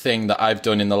best thing that I've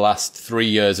done in the last 3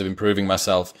 years of improving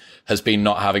myself has been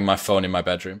not having my phone in my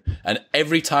bedroom. And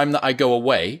every time that I go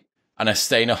away and I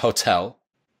stay in a hotel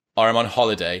or I'm on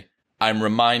holiday, I'm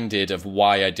reminded of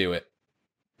why I do it.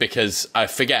 Because I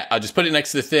forget. I just put it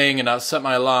next to the thing and I'll set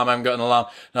my alarm. I haven't got an alarm.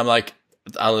 And I'm like,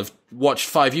 I'll have watched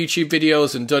 5 YouTube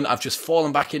videos and I've just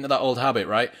fallen back into that old habit,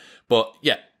 right? But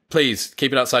yeah, please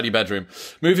keep it outside your bedroom.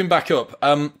 Moving back up.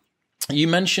 You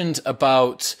mentioned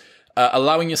about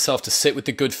allowing yourself to sit with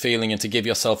the good feeling and to give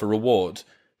yourself a reward.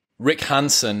 Rick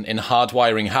Hansen in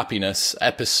Hardwiring Happiness,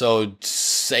 episode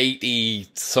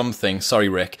 80-something, sorry,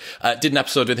 Rick, did an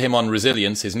episode with him on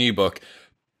resilience, his new book.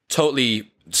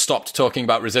 Totally stopped talking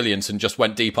about resilience and just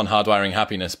went deep on hardwiring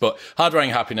happiness. But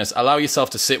hardwiring happiness, allow yourself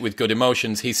to sit with good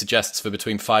emotions, he suggests, for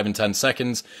between 5 and 10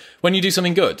 seconds. When you do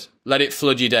something good, let it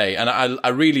flood your day. And I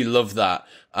really love that.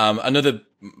 Another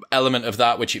element of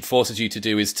that, which it forces you to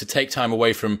do, is to take time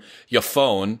away from your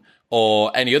phone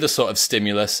or any other sort of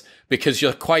stimulus, because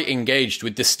you're quite engaged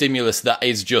with the stimulus that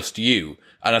is just you.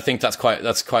 And I think that's quite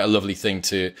a lovely thing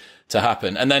to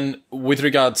happen. And then with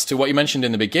regards to what you mentioned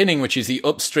in the beginning, which is the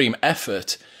upstream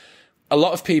effort, a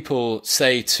lot of people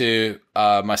say to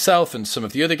myself and some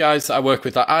of the other guys that I work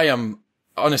with that I am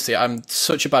honestly, I'm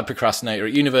such a bad procrastinator.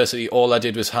 At university, all I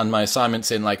did was hand my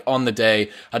assignments in like on the day.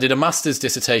 I did a master's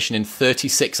dissertation in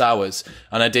 36 hours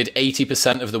and I did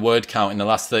 80% of the word count in the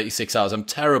last 36 hours. I'm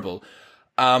terrible.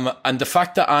 And the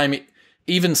fact that I'm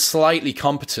even slightly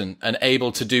competent and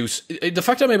able to do, the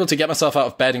fact I'm able to get myself out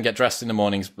of bed and get dressed in the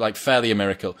mornings, like fairly a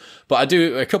miracle. But I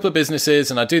do a couple of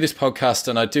businesses and I do this podcast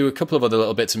and I do a couple of other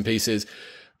little bits and pieces.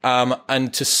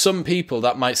 And to some people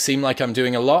that might seem like I'm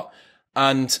doing a lot.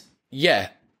 And yeah,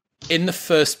 in the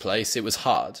first place, it was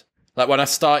hard. Like when I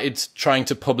started trying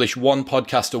to publish one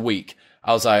podcast a week,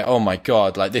 I was like, oh my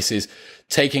God, like this is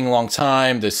taking a long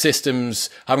time. The systems,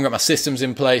 I haven't got my systems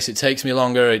in place. It takes me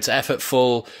longer. It's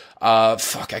effortful. I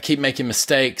keep making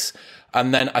mistakes.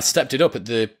 And then I stepped it up at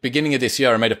the beginning of this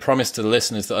year. I made a promise to the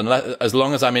listeners that as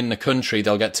long as I'm in the country,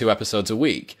 they'll get 2 episodes a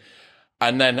week.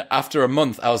 And then after a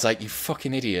month, I was like, you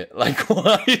fucking idiot. Like,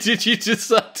 why did you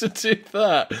decide to do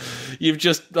that? You've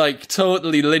just like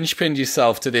totally linchpinned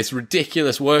yourself to this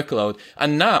ridiculous workload.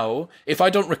 And now if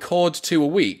I don't record 2 a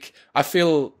week, I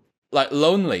feel like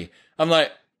lonely. I'm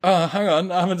like, oh, hang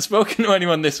on. I haven't spoken to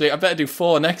anyone this week. I better do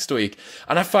 4 next week.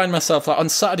 And I find myself like on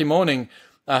Saturday morning,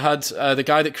 I had the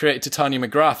guy that created Titania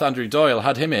McGrath, Andrew Doyle,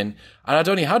 had him in, and I'd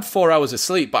only had 4 hours of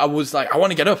sleep, but I was like, I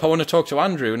want to get up, I want to talk to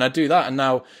Andrew, and I do that, and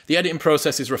now the editing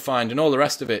process is refined and all the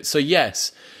rest of it. So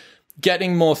yes,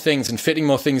 getting more things and fitting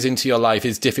more things into your life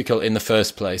is difficult in the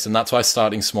first place, and that's why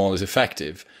starting small is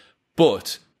effective.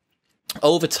 But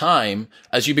over time,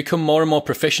 as you become more and more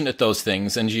proficient at those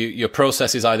things, and your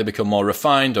processes either become more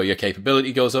refined, or your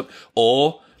capability goes up,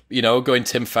 or going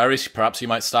Tim Ferriss, perhaps you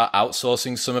might start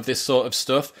outsourcing some of this sort of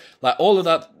stuff. Like all of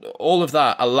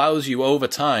that allows you over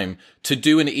time to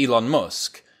do an Elon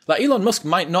Musk. Like Elon Musk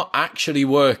might not actually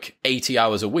work 80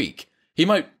 hours a week. He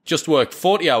might just work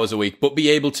 40 hours a week, but be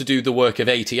able to do the work of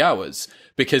 80 hours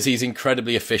because he's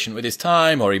incredibly efficient with his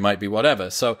time, or he might be whatever.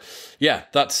 So yeah,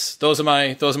 those are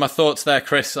my thoughts there,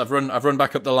 Chris. I've run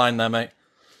back up the line there, mate.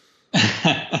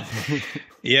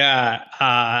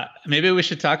 Yeah. Maybe we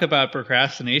should talk about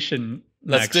procrastination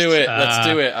next. Let's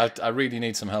do it. I really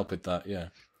need some help with that. Yeah.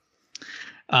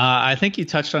 I think you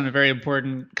touched on a very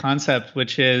important concept,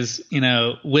 which is,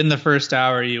 win the first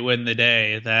hour, you win the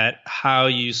day. That how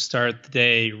you start the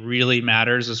day really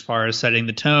matters as far as setting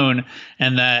the tone,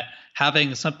 and that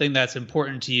having something that's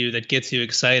important to you that gets you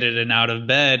excited and out of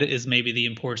bed is maybe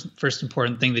the first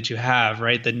important thing that you have,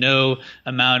 right? That no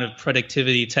amount of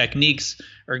productivity techniques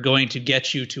are going to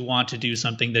get you to want to do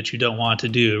something that you don't want to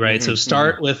do, right? Mm-hmm. So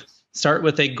start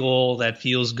with a goal that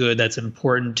feels good, that's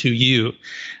important to you.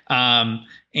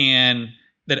 And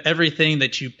that everything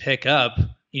that you pick up,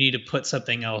 you need to put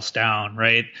something else down,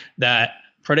 right? That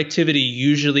productivity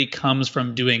usually comes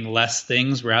from doing less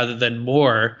things rather than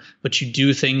more, but you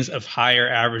do things of higher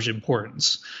average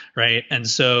importance, right? And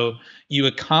so you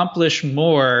accomplish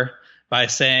more by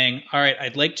saying, all right,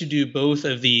 I'd like to do both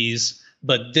of these,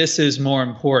 but this is more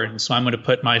important. So I'm going to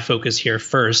put my focus here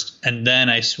first, and then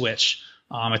I switch.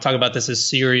 I talk about this as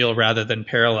serial rather than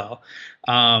parallel.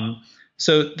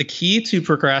 So the key to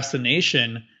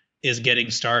procrastination is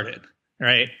getting started,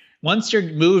 right? Once you're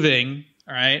moving,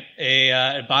 all right,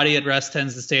 a body at rest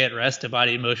tends to stay at rest. A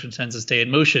body in motion tends to stay in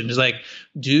motion. It's like,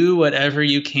 do whatever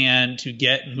you can to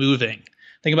get moving.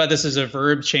 Think about this as a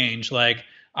verb change. Like,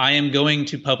 I am going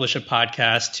to publish a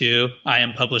podcast to I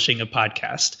am publishing a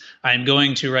podcast. I am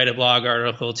going to write a blog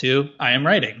article to I am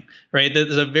writing, right?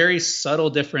 There's a very subtle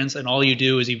difference, and all you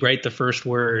do is you write the first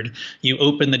word, you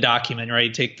open the document, right?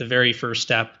 You take the very first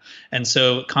step. And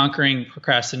so conquering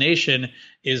procrastination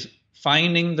is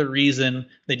finding the reason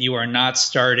that you are not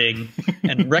starting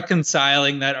and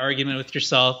reconciling that argument with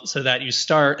yourself so that you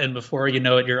start, and before you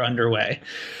know it, you're underway.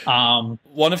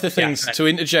 One of the things, to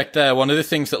interject there, one of the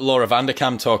things that Laura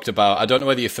Vanderkam talked about, I don't know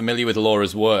whether you're familiar with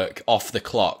Laura's work, Off the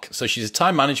Clock. So she's a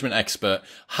time management expert.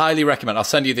 Highly recommend. I'll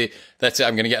send you that's it.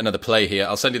 I'm going to get another play here.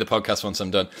 I'll send you the podcast once I'm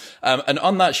done. And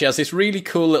on that, she has this really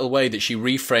cool little way that she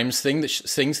reframes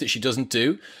things that she doesn't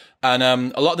do. And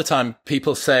a lot of the time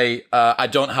people say, I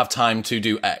don't have time to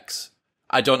do X.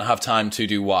 I don't have time to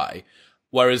do Y.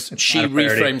 Whereas she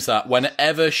reframes that.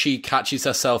 Whenever she catches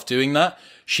herself doing that,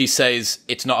 she says,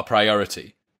 it's not a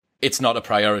priority. It's not a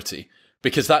priority.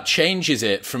 Because that changes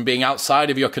it from being outside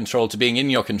of your control to being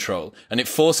in your control. And it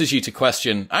forces you to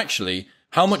question, actually,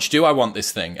 how much do I want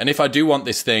this thing? And if I do want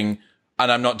this thing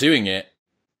and I'm not doing it,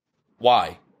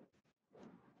 why?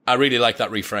 I really like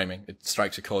that reframing. It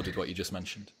strikes a chord with what you just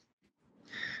mentioned.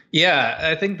 Yeah,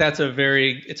 I think it's a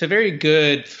very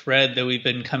good thread that we've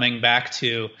been coming back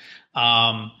to,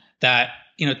 that,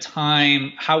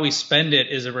 time, how we spend it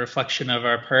is a reflection of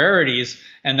our priorities,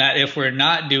 and that if we're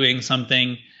not doing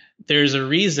something, there's a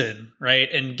reason, right?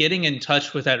 And getting in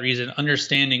touch with that reason,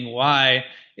 understanding why,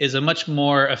 is a much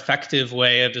more effective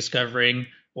way of discovering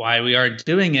why we aren't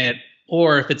doing it,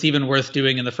 or if it's even worth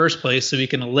doing in the first place, so we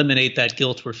can eliminate that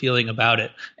guilt we're feeling about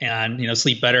it, and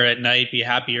sleep better at night, be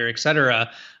happier,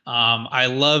 etc. I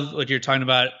love what you're talking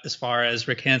about as far as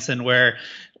Rick Hansen, where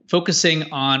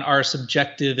focusing on our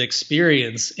subjective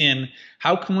experience in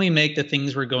how can we make the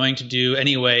things we're going to do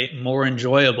anyway more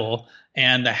enjoyable.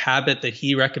 And the habit that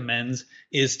he recommends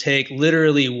is take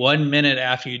literally 1 minute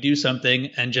after you do something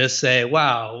and just say,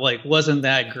 wow, like, wasn't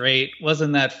that great?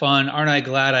 Wasn't that fun? Aren't I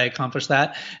glad I accomplished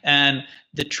that? And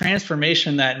the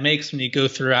transformation that makes when you go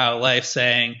throughout life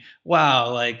saying,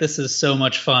 wow, like, this is so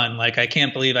much fun. Like, I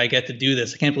can't believe I get to do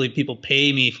this. I can't believe people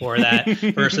pay me for that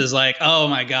versus like, oh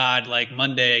my God, like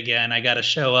Monday again, I got to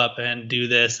show up and do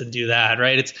this and do that.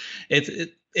 Right.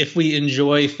 If we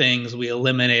enjoy things, we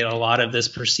eliminate a lot of this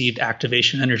perceived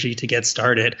activation energy to get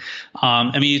started.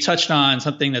 I mean, you touched on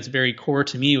something that's very core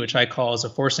to me, which I call as a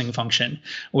forcing function,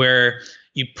 where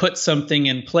you put something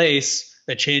in place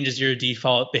that changes your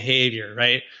default behavior,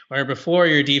 right? Where before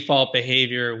your default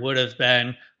behavior would have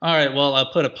been, all right, well,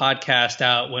 I'll put a podcast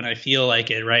out when I feel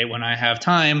like it, right? When I have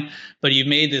time. But you've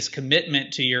made this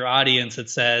commitment to your audience that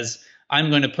says, I'm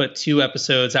going to put 2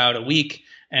 episodes out a week.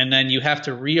 And then you have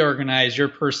to reorganize your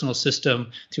personal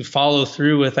system to follow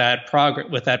through with that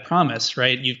promise,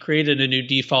 right? You've created a new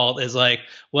default as like,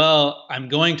 well, I'm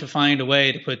going to find a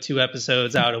way to put 2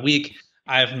 episodes out a week.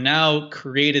 I've now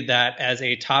created that as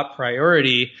a top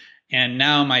priority, and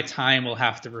now my time will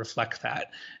have to reflect that.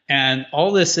 And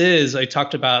all this is, I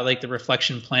talked about like the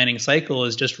reflection planning cycle,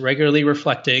 is just regularly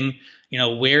reflecting,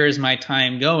 where is my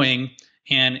time going,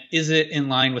 and is it in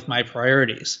line with my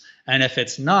priorities? And if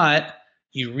it's not,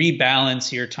 you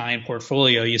rebalance your time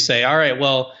portfolio. You say, all right,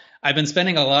 well, I've been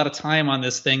spending a lot of time on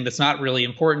this thing that's not really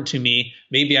important to me.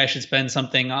 Maybe I should spend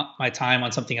my time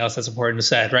on something else that's important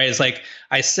instead, right? It's like,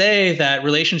 I say that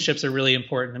relationships are really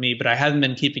important to me, but I haven't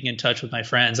been keeping in touch with my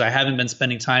friends. I haven't been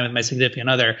spending time with my significant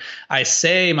other. I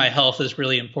say my health is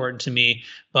really important to me,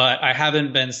 but I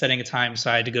haven't been setting a time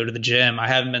aside to go to the gym. I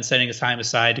haven't been setting a time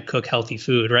aside to cook healthy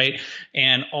food, right?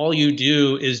 And all you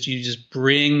do is you just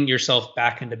bring yourself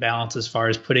back into balance as far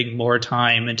as putting more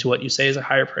time into what you say is a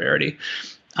higher priority.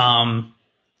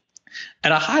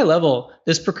 At a high level,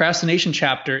 this procrastination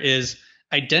chapter is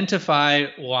identify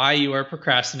why you are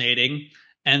procrastinating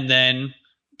and then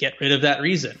get rid of that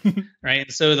reason,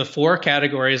 right? So the 4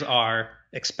 categories are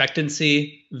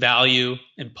expectancy, value,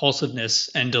 impulsiveness,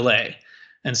 and delay.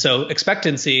 And so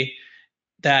expectancy,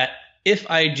 that if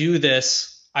I do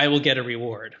this, I will get a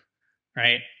reward,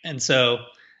 right? And so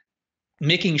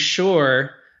making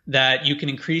sure that you can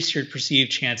increase your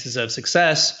perceived chances of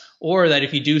success, or that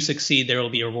if you do succeed, there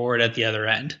will be a reward at the other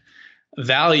end.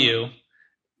 Value,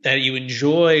 that you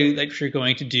enjoy that you're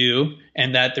going to do,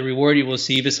 and that the reward you will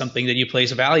receive is something that you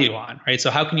place value on, right? So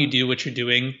how can you do what you're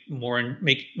doing more and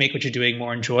make what you're doing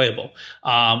more enjoyable?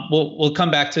 We'll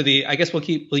come back to I guess we'll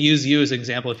use you as an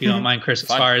example, if you don't mind, Chris, as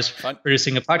far as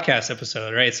producing a podcast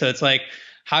episode, right? So it's like,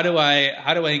 how do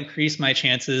I increase my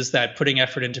chances that putting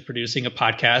effort into producing a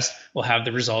podcast will have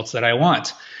the results that I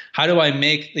want? How do I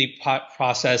make the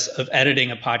process of editing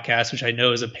a podcast, which I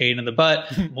know is a pain in the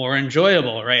butt, more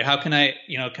enjoyable, right? How can I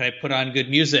put on good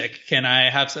music? Can I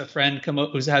have a friend come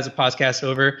who has a podcast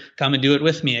over, come and do it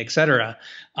with me, etc.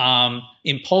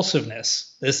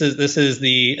 Impulsiveness. This is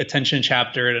the attention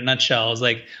chapter in a nutshell, is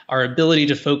like our ability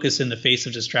to focus in the face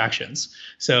of distractions.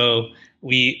 So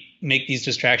we make these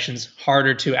distractions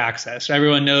harder to access.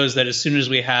 Everyone knows that as soon as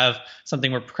we have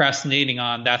something we're procrastinating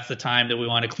on, that's the time that we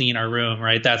want to clean our room,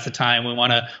 right? That's the time we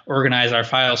want to organize our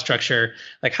file structure.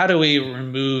 Like, how do we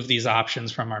remove these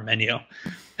options from our menu?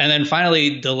 And then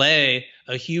finally, delay.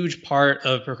 A huge part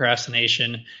of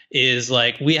procrastination is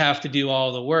like, we have to do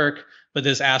all the work, but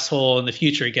this asshole in the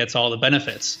future gets all the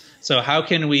benefits. So how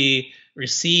can we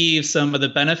receive some of the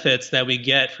benefits that we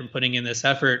get from putting in this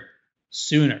effort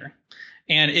sooner?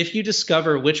 And if you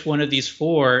discover which one of these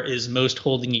 4 is most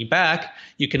holding you back,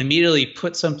 you can immediately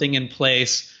put something in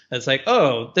place that's like,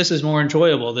 oh, this is more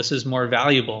enjoyable, this is more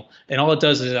valuable. And all it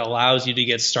does is it allows you to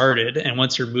get started. And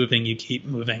once you're moving, you keep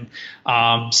moving.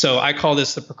 So I call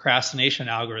this the procrastination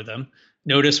algorithm.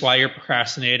 Notice why you're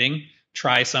procrastinating.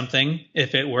 Try something.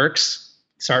 If it works,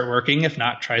 start working. If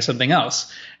not, try something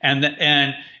else.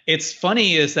 And it's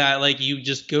funny is that like you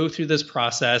just go through this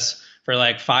process for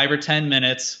like 5 or 10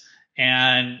 minutes,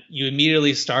 and you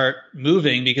immediately start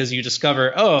moving because you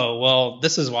discover, oh, well,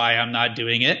 this is why I'm not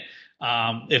doing it.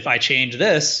 If I change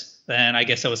this, then I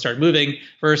guess I would start moving,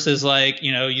 versus like,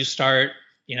 you start,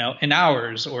 in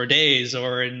hours or days,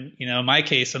 or in, my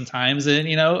case, sometimes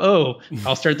in, oh,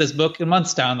 I'll start this book in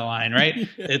months down the line, right?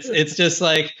 It's just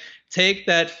like, take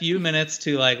that few minutes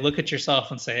to like look at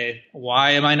yourself and say,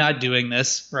 why am I not doing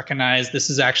this? Recognize this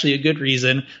is actually a good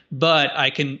reason, but I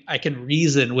can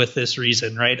reason with this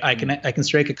reason, right? I can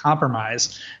strike a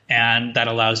compromise, and that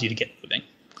allows you to get moving.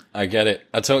 I get it.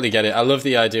 I totally get it. I love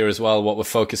the idea as well. What we're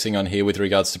focusing on here with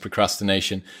regards to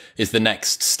procrastination is the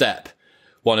next step.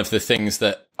 One of the things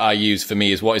that I use for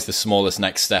me is, what is the smallest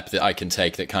next step that I can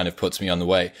take that kind of puts me on the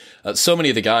way? So many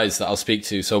of the guys that I'll speak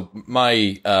to, so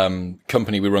my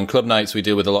company, we run club nights. We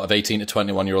deal with a lot of 18 to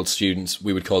 21-year-old students.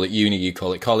 We would call it uni, you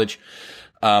call it college.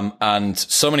 And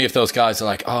so many of those guys are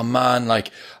like, oh man,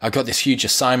 like I've got this huge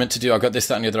assignment to do. I've got this,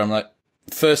 that, and the other. I'm like,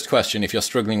 first question, if you're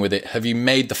struggling with it, have you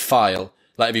made the file?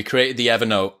 Like, have you created the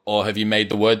Evernote, or have you made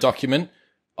the Word document?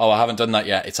 Oh, I haven't done that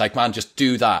yet. It's like, man, just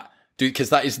do that. Because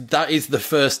that is the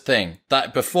first thing,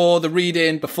 that before the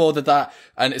reading, before that.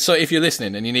 And so if you're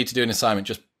listening and you need to do an assignment,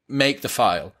 just make the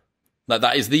file. Like,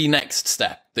 that is the next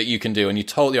step that you can do. And you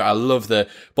totally, I love the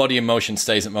body in motion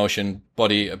stays at motion,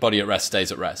 body at rest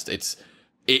stays at rest. It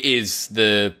is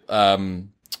the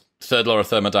third law of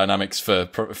thermodynamics for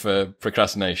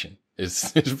procrastination.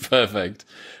 Is perfect.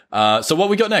 So what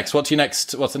we got next? What's the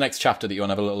next chapter that you want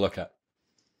to have a little look at?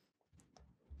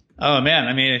 Oh man,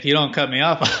 I mean, if you don't cut me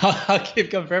off, I'll keep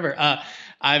going forever.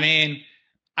 I mean,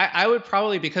 I would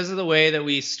probably, because of the way that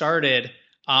we started,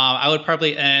 I would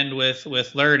probably end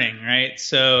with learning, right?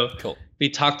 So cool. We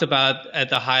talked about at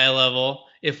the high level,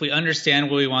 if we understand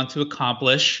what we want to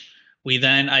accomplish, we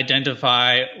then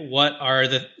identify what are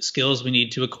the skills we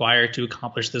need to acquire to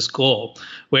accomplish this goal,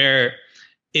 where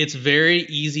it's very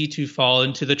easy to fall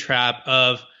into the trap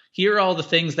of, here are all the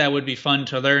things that would be fun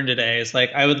to learn today. It's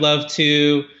like, I would love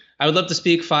to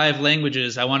speak 5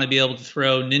 languages. I want to be able to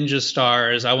throw ninja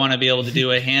stars. I want to be able to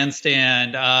do a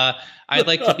handstand. I'd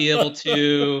like to be able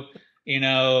to,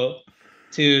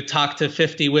 to talk to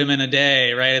 50 women a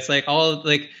day, right? It's like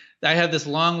I have this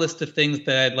long list of things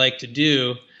that I'd like to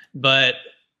do, but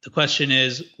the question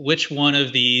is, which one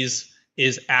of these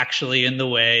is actually in the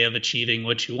way of achieving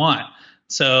what you want?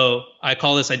 So I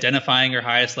call this identifying your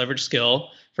highest leverage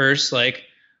skill. First, like,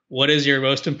 what is your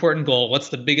most important goal? What's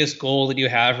the biggest goal that you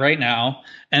have right now?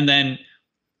 And then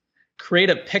create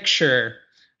a picture,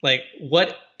 like,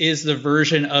 what is the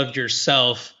version of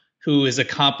yourself who is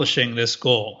accomplishing this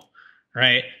goal,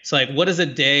 right? It's like, what does a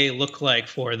day look like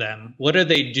for them? What are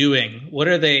they doing? What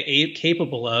are they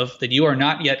capable of that you are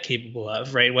not yet capable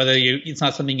of, right? Whether it's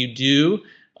not something you do,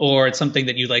 or it's something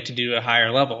that you'd like to do at a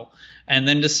higher level. And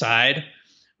then decide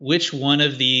which one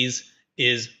of these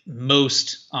is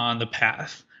most on the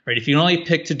path. Right? If you only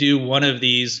pick to do one of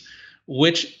these,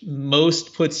 which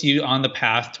most puts you on the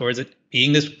path towards it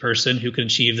being this person who can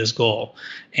achieve this goal?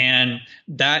 And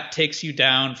that takes you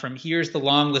down from, here's the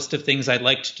long list of things I'd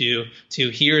like to do,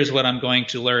 to here's what I'm going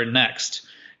to learn next.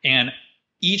 And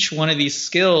each one of these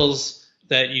skills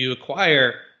that you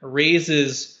acquire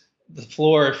raises the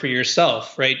floor for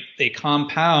yourself, right? They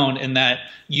compound in that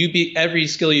every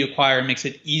skill you acquire makes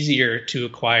it easier to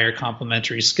acquire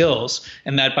complementary skills.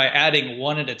 And that by adding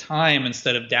one at a time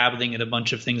instead of dabbling in a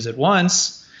bunch of things at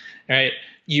once, right,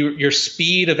 your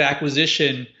speed of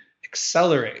acquisition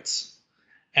accelerates.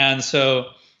 And so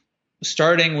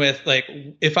starting with, like,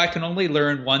 if I can only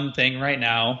learn one thing right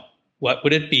now, what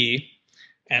would it be?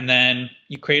 And then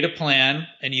you create a plan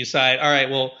and you decide, all right,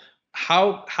 well,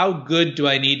 how good do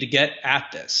I need to get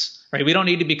at this, right? We don't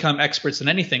need to become experts in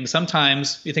anything.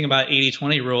 Sometimes you think about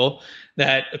 80-20 rule,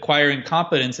 that acquiring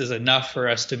competence is enough for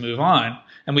us to move on.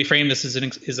 And we frame this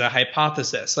as a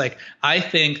hypothesis. Like, I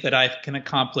think that I can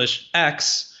accomplish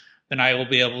X, then I will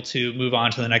be able to move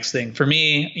on to the next thing. For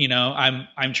me,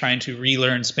 I'm trying to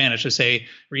relearn Spanish. I say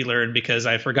relearn because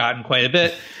I've forgotten quite a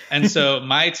bit. And so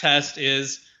my test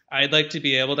is, I'd like to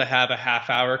be able to have a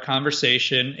half-hour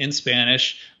conversation in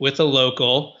Spanish with a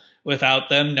local without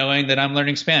them knowing that I'm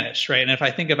learning Spanish, right? And if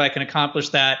I can accomplish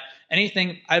that,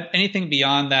 anything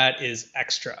beyond that is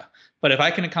extra. But if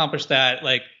I can accomplish that,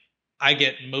 like, I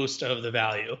get most of the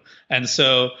value. And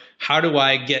so how do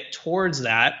I get towards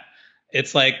that?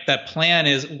 It's like, that plan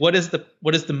is, what is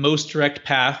the most direct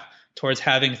path towards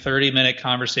having 30-minute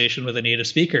conversation with a native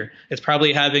speaker? It's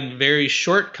probably having very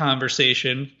short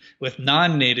conversation with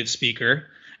non-native speaker,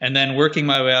 and then working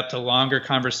my way up to longer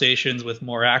conversations with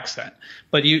more accent.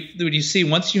 But you see,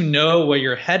 once you know where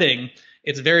you're heading,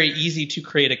 it's very easy to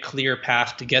create a clear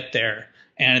path to get there.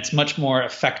 And it's much more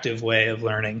effective way of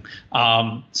learning.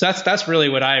 So that's really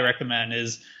what I recommend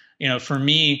is, for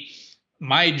me,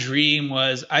 my dream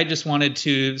was, I just wanted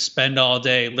to spend all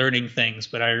day learning things,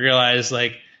 but I realized,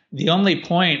 like, the only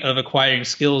point of acquiring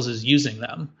skills is using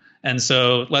them. And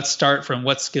so let's start from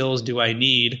what skills do I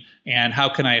need and how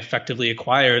can I effectively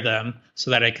acquire them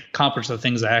so that I can accomplish the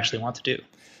things I actually want to do.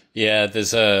 Yeah,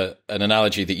 there's an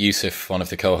analogy that Yusuf, one of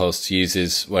the co-hosts,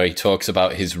 uses where he talks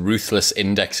about his ruthless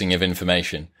indexing of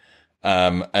information.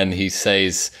 And he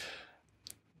says,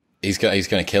 he's going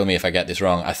to kill me if I get this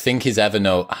wrong. I think his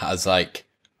Evernote has like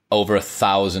over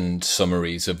 1,000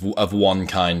 summaries of one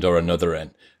kind or another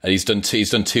in. And he's done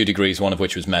 2 degrees, one of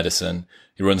which was medicine.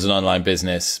 He runs an online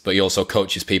business, but he also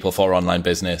coaches people for online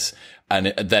business.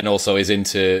 And then also is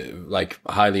into like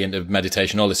highly into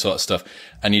meditation, all this sort of stuff.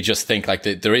 And you just think like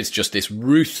there is just this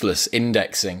ruthless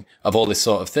indexing of all this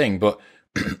sort of thing. But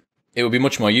it would be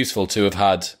much more useful to have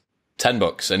had 10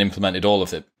 books and implemented all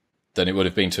of it than it would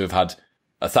have been to have had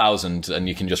 1,000 and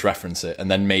you can just reference it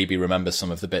and then maybe remember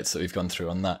some of the bits that we've gone through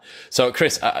on that. So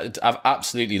Chris, I've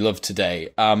absolutely loved today.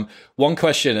 One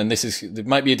question, and it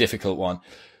might be a difficult one.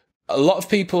 A lot of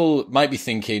people might be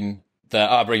thinking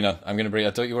that, bring it on. I'm going to bring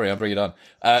it. Don't you worry, I'll bring it on.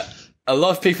 A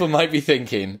lot of people might be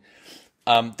thinking,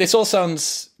 this all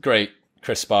sounds great,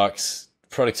 Chris Sparks,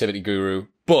 productivity guru,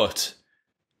 but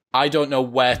I don't know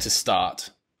where to start.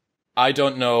 I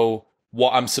don't know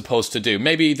what I'm supposed to do.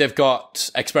 Maybe they've got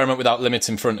Experiment Without Limits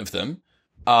in front of them.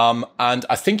 And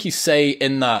I think you say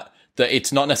in that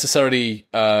it's not necessarily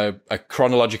a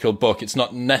chronological book. It's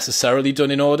not necessarily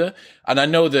done in order. And I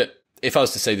know that if I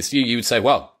was to say this to you, you would say,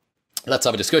 well, let's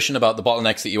have a discussion about the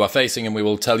bottlenecks that you are facing and we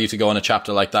will tell you to go on a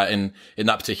chapter like that in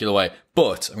that particular way.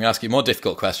 But I'm going to ask you a more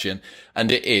difficult question.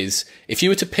 And it is, if you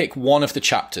were to pick one of the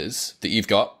chapters that you've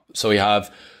got, so we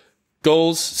have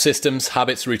goals, systems,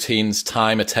 habits, routines,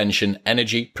 time, attention,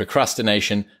 energy,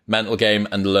 procrastination, mental game,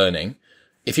 and learning.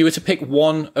 If you were to pick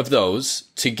one of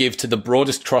those to give to the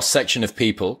broadest cross-section of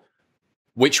people,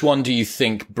 which one do you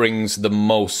think brings the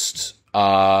most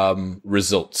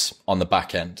results on the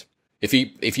back end? If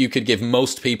you could give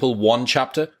most people one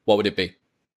chapter, what would it be?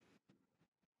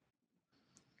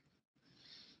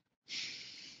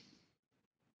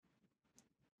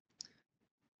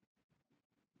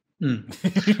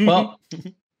 Well,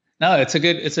 no, it's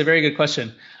a very good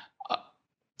question.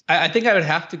 I think I would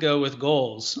have to go with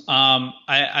goals.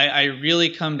 I really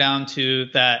come down to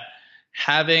that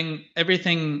having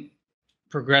everything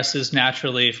progresses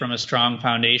naturally from a strong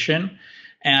foundation,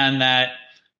 and that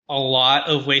a lot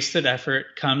of wasted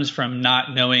effort comes from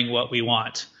not knowing what we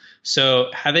want. So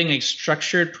having a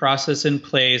structured process in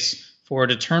place for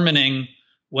determining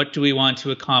what do we want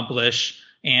to accomplish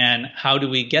and how do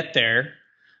we get there,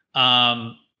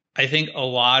 I think a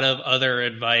lot of other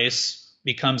advice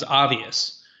becomes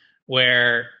obvious,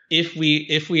 where if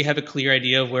we have a clear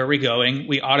idea of where we're going,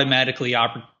 we automatically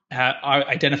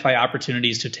identify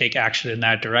opportunities to take action in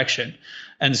that direction.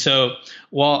 And so,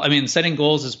 setting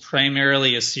goals is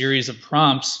primarily a series of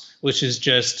prompts, which is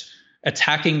just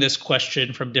attacking this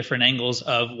question from different angles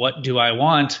of what do I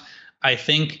want. I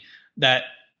think that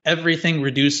everything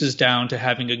reduces down to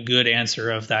having a good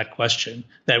answer of that question,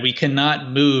 that we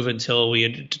cannot move until we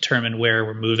determine where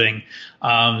we're moving.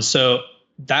 So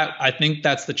that, I think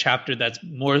that's the chapter that's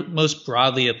most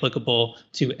broadly applicable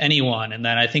to anyone. And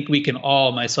then I think we can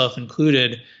all, myself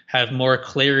included, have more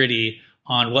clarity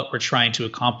on what we're trying to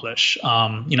accomplish.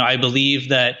 I believe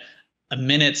that a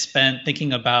minute spent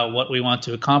thinking about what we want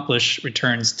to accomplish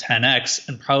returns 10x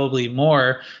and probably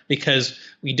more, because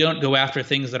we don't go after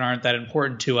things that aren't that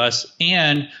important to us,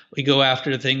 and we go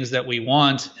after things that we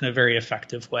want in a very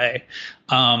effective way.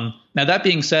 Now, that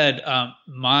being said,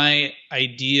 my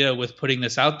idea with putting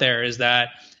this out there is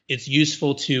that it's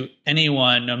useful to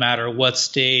anyone, no matter what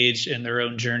stage in their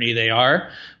own journey they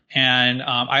are. And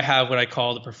I have what I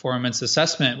call the performance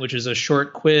assessment, which is a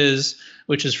short quiz,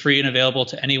 which is free and available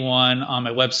to anyone on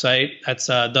my website. That's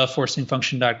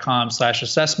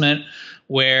theforcingfunction.com/assessment,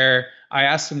 where I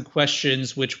ask some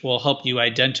questions which will help you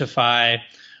identify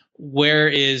where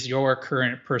is your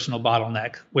current personal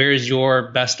bottleneck, where is your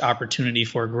best opportunity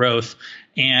for growth.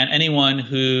 And anyone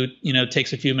who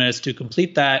takes a few minutes to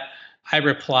complete that, I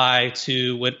reply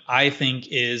to what I think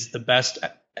is the best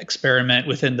experiment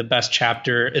within the best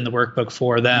chapter in the workbook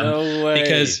for them. No way.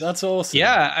 Because that's awesome.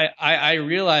 Yeah, I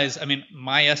realize,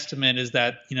 my estimate is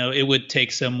that, it would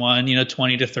take someone,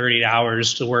 20 to 30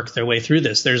 hours to work their way through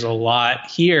this. There's a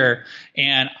lot here.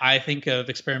 And I think of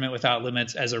Experiment Without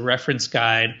Limits as a reference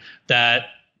guide that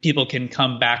people can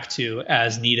come back to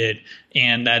as needed.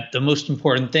 And that the most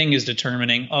important thing is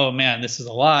determining, oh man, this is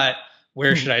a lot.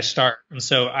 Where should I start? And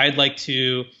so I'd like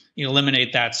to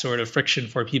eliminate that sort of friction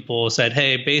for people. Said,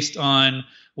 hey, based on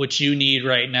what you need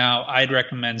right now, I'd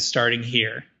recommend starting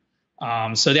here.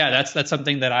 So yeah, that's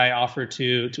something that I offer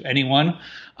to anyone.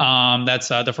 That's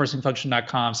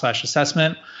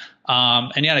theforcingfunction.com/assessment.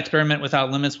 And yeah, experiment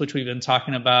without limits, which we've been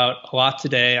talking about a lot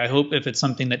today. I hope if it's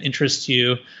something that interests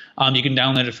you, you can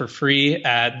download it for free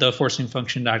at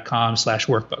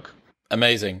theforcingfunction.com/workbook.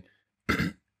 Amazing.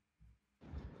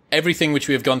 Everything which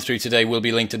we have gone through today will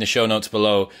be linked in the show notes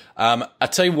below. I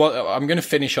tell you what, I'm going to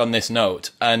finish on this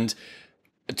note and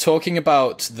talking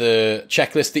about the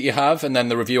checklist that you have, and then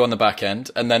the review on the back end,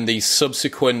 and then the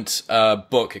subsequent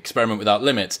book, Experiment Without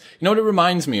Limits. You know what it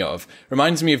reminds me of?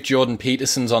 Reminds me of Jordan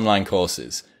Peterson's online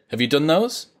courses. Have you done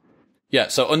those? Yeah,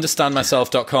 so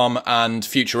understandmyself.com and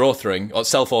future authoring, or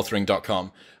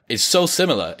self-authoring.com, is so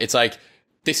similar. It's like,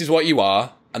 this is what you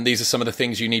are, and these are some of the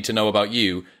things you need to know about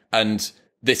you, and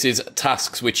this is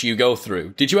tasks which you go through.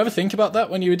 Did you ever think about that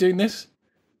when you were doing this?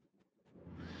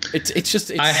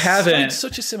 I haven't.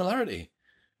 Such a similarity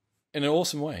in an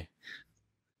awesome way.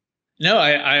 No,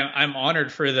 I'm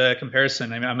honored for the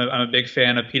comparison. I mean, I'm a big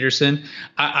fan of Peterson.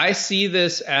 I see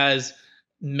this as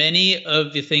many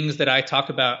of the things that I talk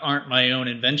about aren't my own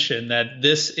invention, that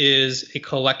this is a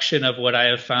collection of what I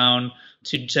have found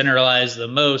to generalize the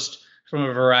most from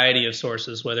a variety of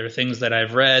sources, whether things that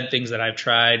I've read, things that I've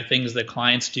tried, things that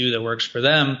clients do that works for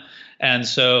them. And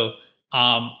so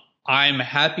I'm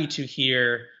happy to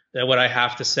hear that what I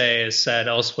have to say is said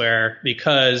elsewhere,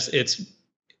 because it's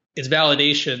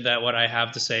validation that what I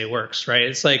have to say works, right?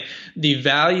 It's like the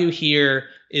value here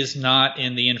is not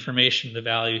in the information. The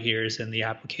value here is in the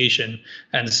application.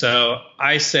 And so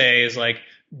I say is like,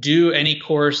 do any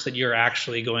course that you're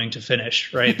actually going to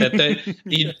finish, right?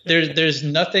 There's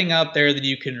nothing out there that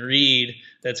you can read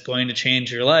that's going to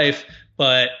change your life,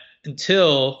 but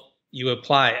until you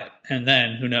apply it, and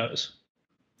then who knows?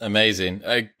 Amazing.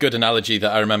 A good analogy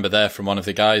that I remember there from one of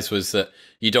the guys was that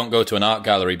you don't go to an art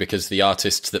gallery because the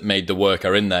artists that made the work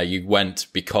are in there. You went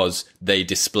because they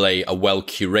display a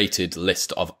well-curated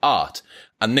list of art.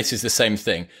 And this is the same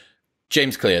thing.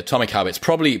 James Clear, Atomic Habits,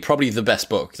 probably the best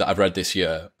book that I've read this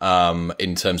year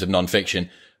in terms of nonfiction.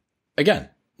 Again,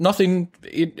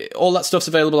 all that stuff's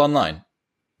available online,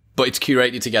 but it's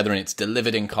curated together and it's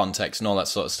delivered in context and all that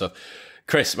sort of stuff.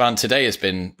 Chris, man, today has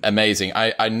been amazing.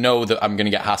 I know that I'm going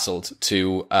to get hassled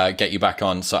to get you back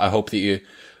on, so I hope that you're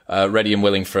ready and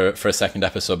willing for a second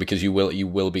episode, because you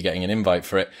will be getting an invite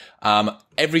for it.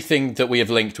 Everything that we have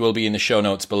linked will be in the show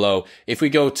notes below. If we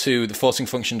go to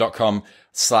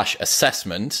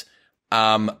theforcingfunction.com/assessment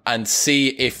and see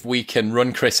if we can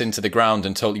run Chris into the ground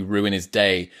and totally ruin his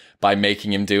day by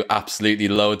making him do absolutely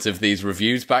loads of these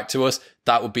reviews back to us,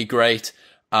 that would be great.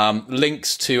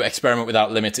 Links to Experiment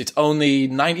Without Limits. It's only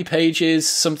 90 pages,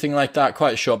 something like that.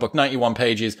 Quite a short book, 91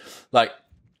 pages. Like,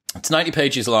 it's 90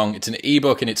 pages long. It's an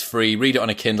ebook and it's free. Read it on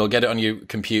a Kindle. Get it on your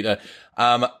computer.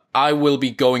 I will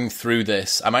be going through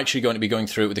this. I'm actually going to be going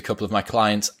through it with a couple of my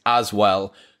clients as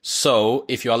well. So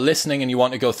if you are listening and you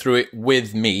want to go through it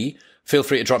with me, feel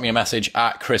free to drop me a message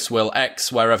at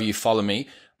ChrisWillX, wherever you follow me.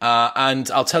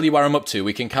 And I'll tell you where I'm up to.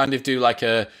 We can kind of do like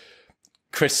a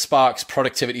Chris Sparks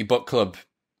productivity book club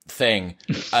thing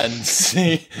and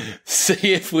see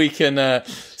if we can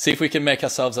make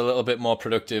ourselves a little bit more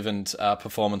productive and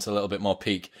performance a little bit more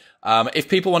peak. If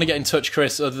people want to get in touch,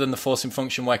 Chris, other than the Forcing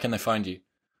Function, where can they find you?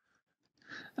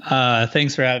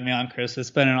 Thanks for having me on, Chris. It's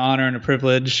been an honor and a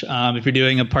privilege. If you're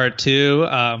doing a part 2,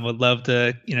 would love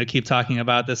to, keep talking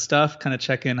about this stuff, kind of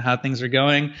check in how things are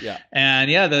going. Yeah. And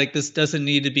yeah, this doesn't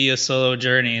need to be a solo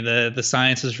journey. The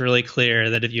science is really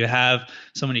clear that if you have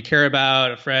someone you care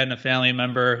about, a friend, a family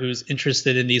member who's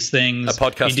interested in these things, a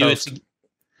podcast host.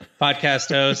 Podcast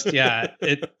host. Yeah.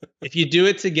 If you do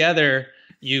it together,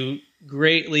 you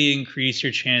greatly increase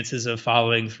your chances of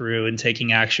following through and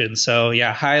taking action. So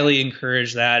yeah, highly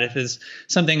encourage that. If it's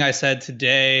something I said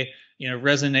today,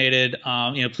 resonated,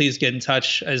 please get in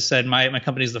touch. As I said, my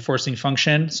company is The Forcing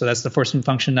Function. So that's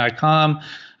theforcingfunction.com.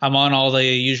 I'm on all the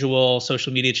usual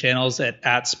social media channels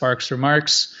at Sparks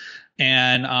Remarks.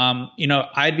 And,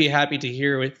 I'd be happy to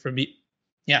hear from you.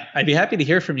 Yeah, I'd be happy to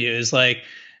hear from you. Is like,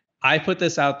 I put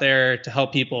this out there to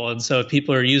help people. And so if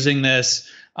people are using this,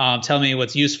 tell me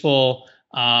what's useful,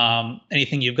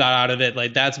 anything you've got out of it.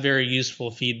 Like, that's very useful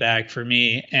feedback for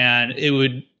me. And it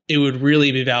would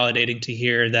really be validating to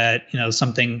hear that,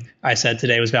 something I said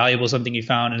today was valuable, something you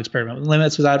found in Experiment with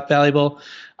Limits was valuable.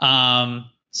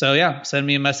 So yeah, send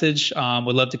me a message.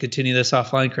 Would love to continue this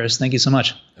offline, Chris. Thank you so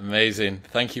much. Amazing.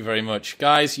 Thank you very much.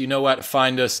 Guys, you know where to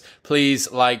find us. Please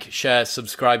like, share,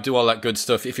 subscribe, do all that good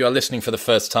stuff. If you are listening for the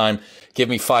first time, give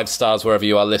me 5 stars wherever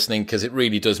you are listening, because it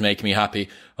really does make me happy.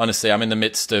 Honestly, I'm in the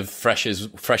midst of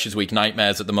Freshers Week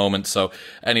nightmares at the moment, so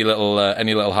any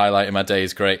little highlight in my day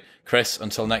is great. Chris,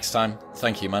 until next time,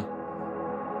 thank you, man.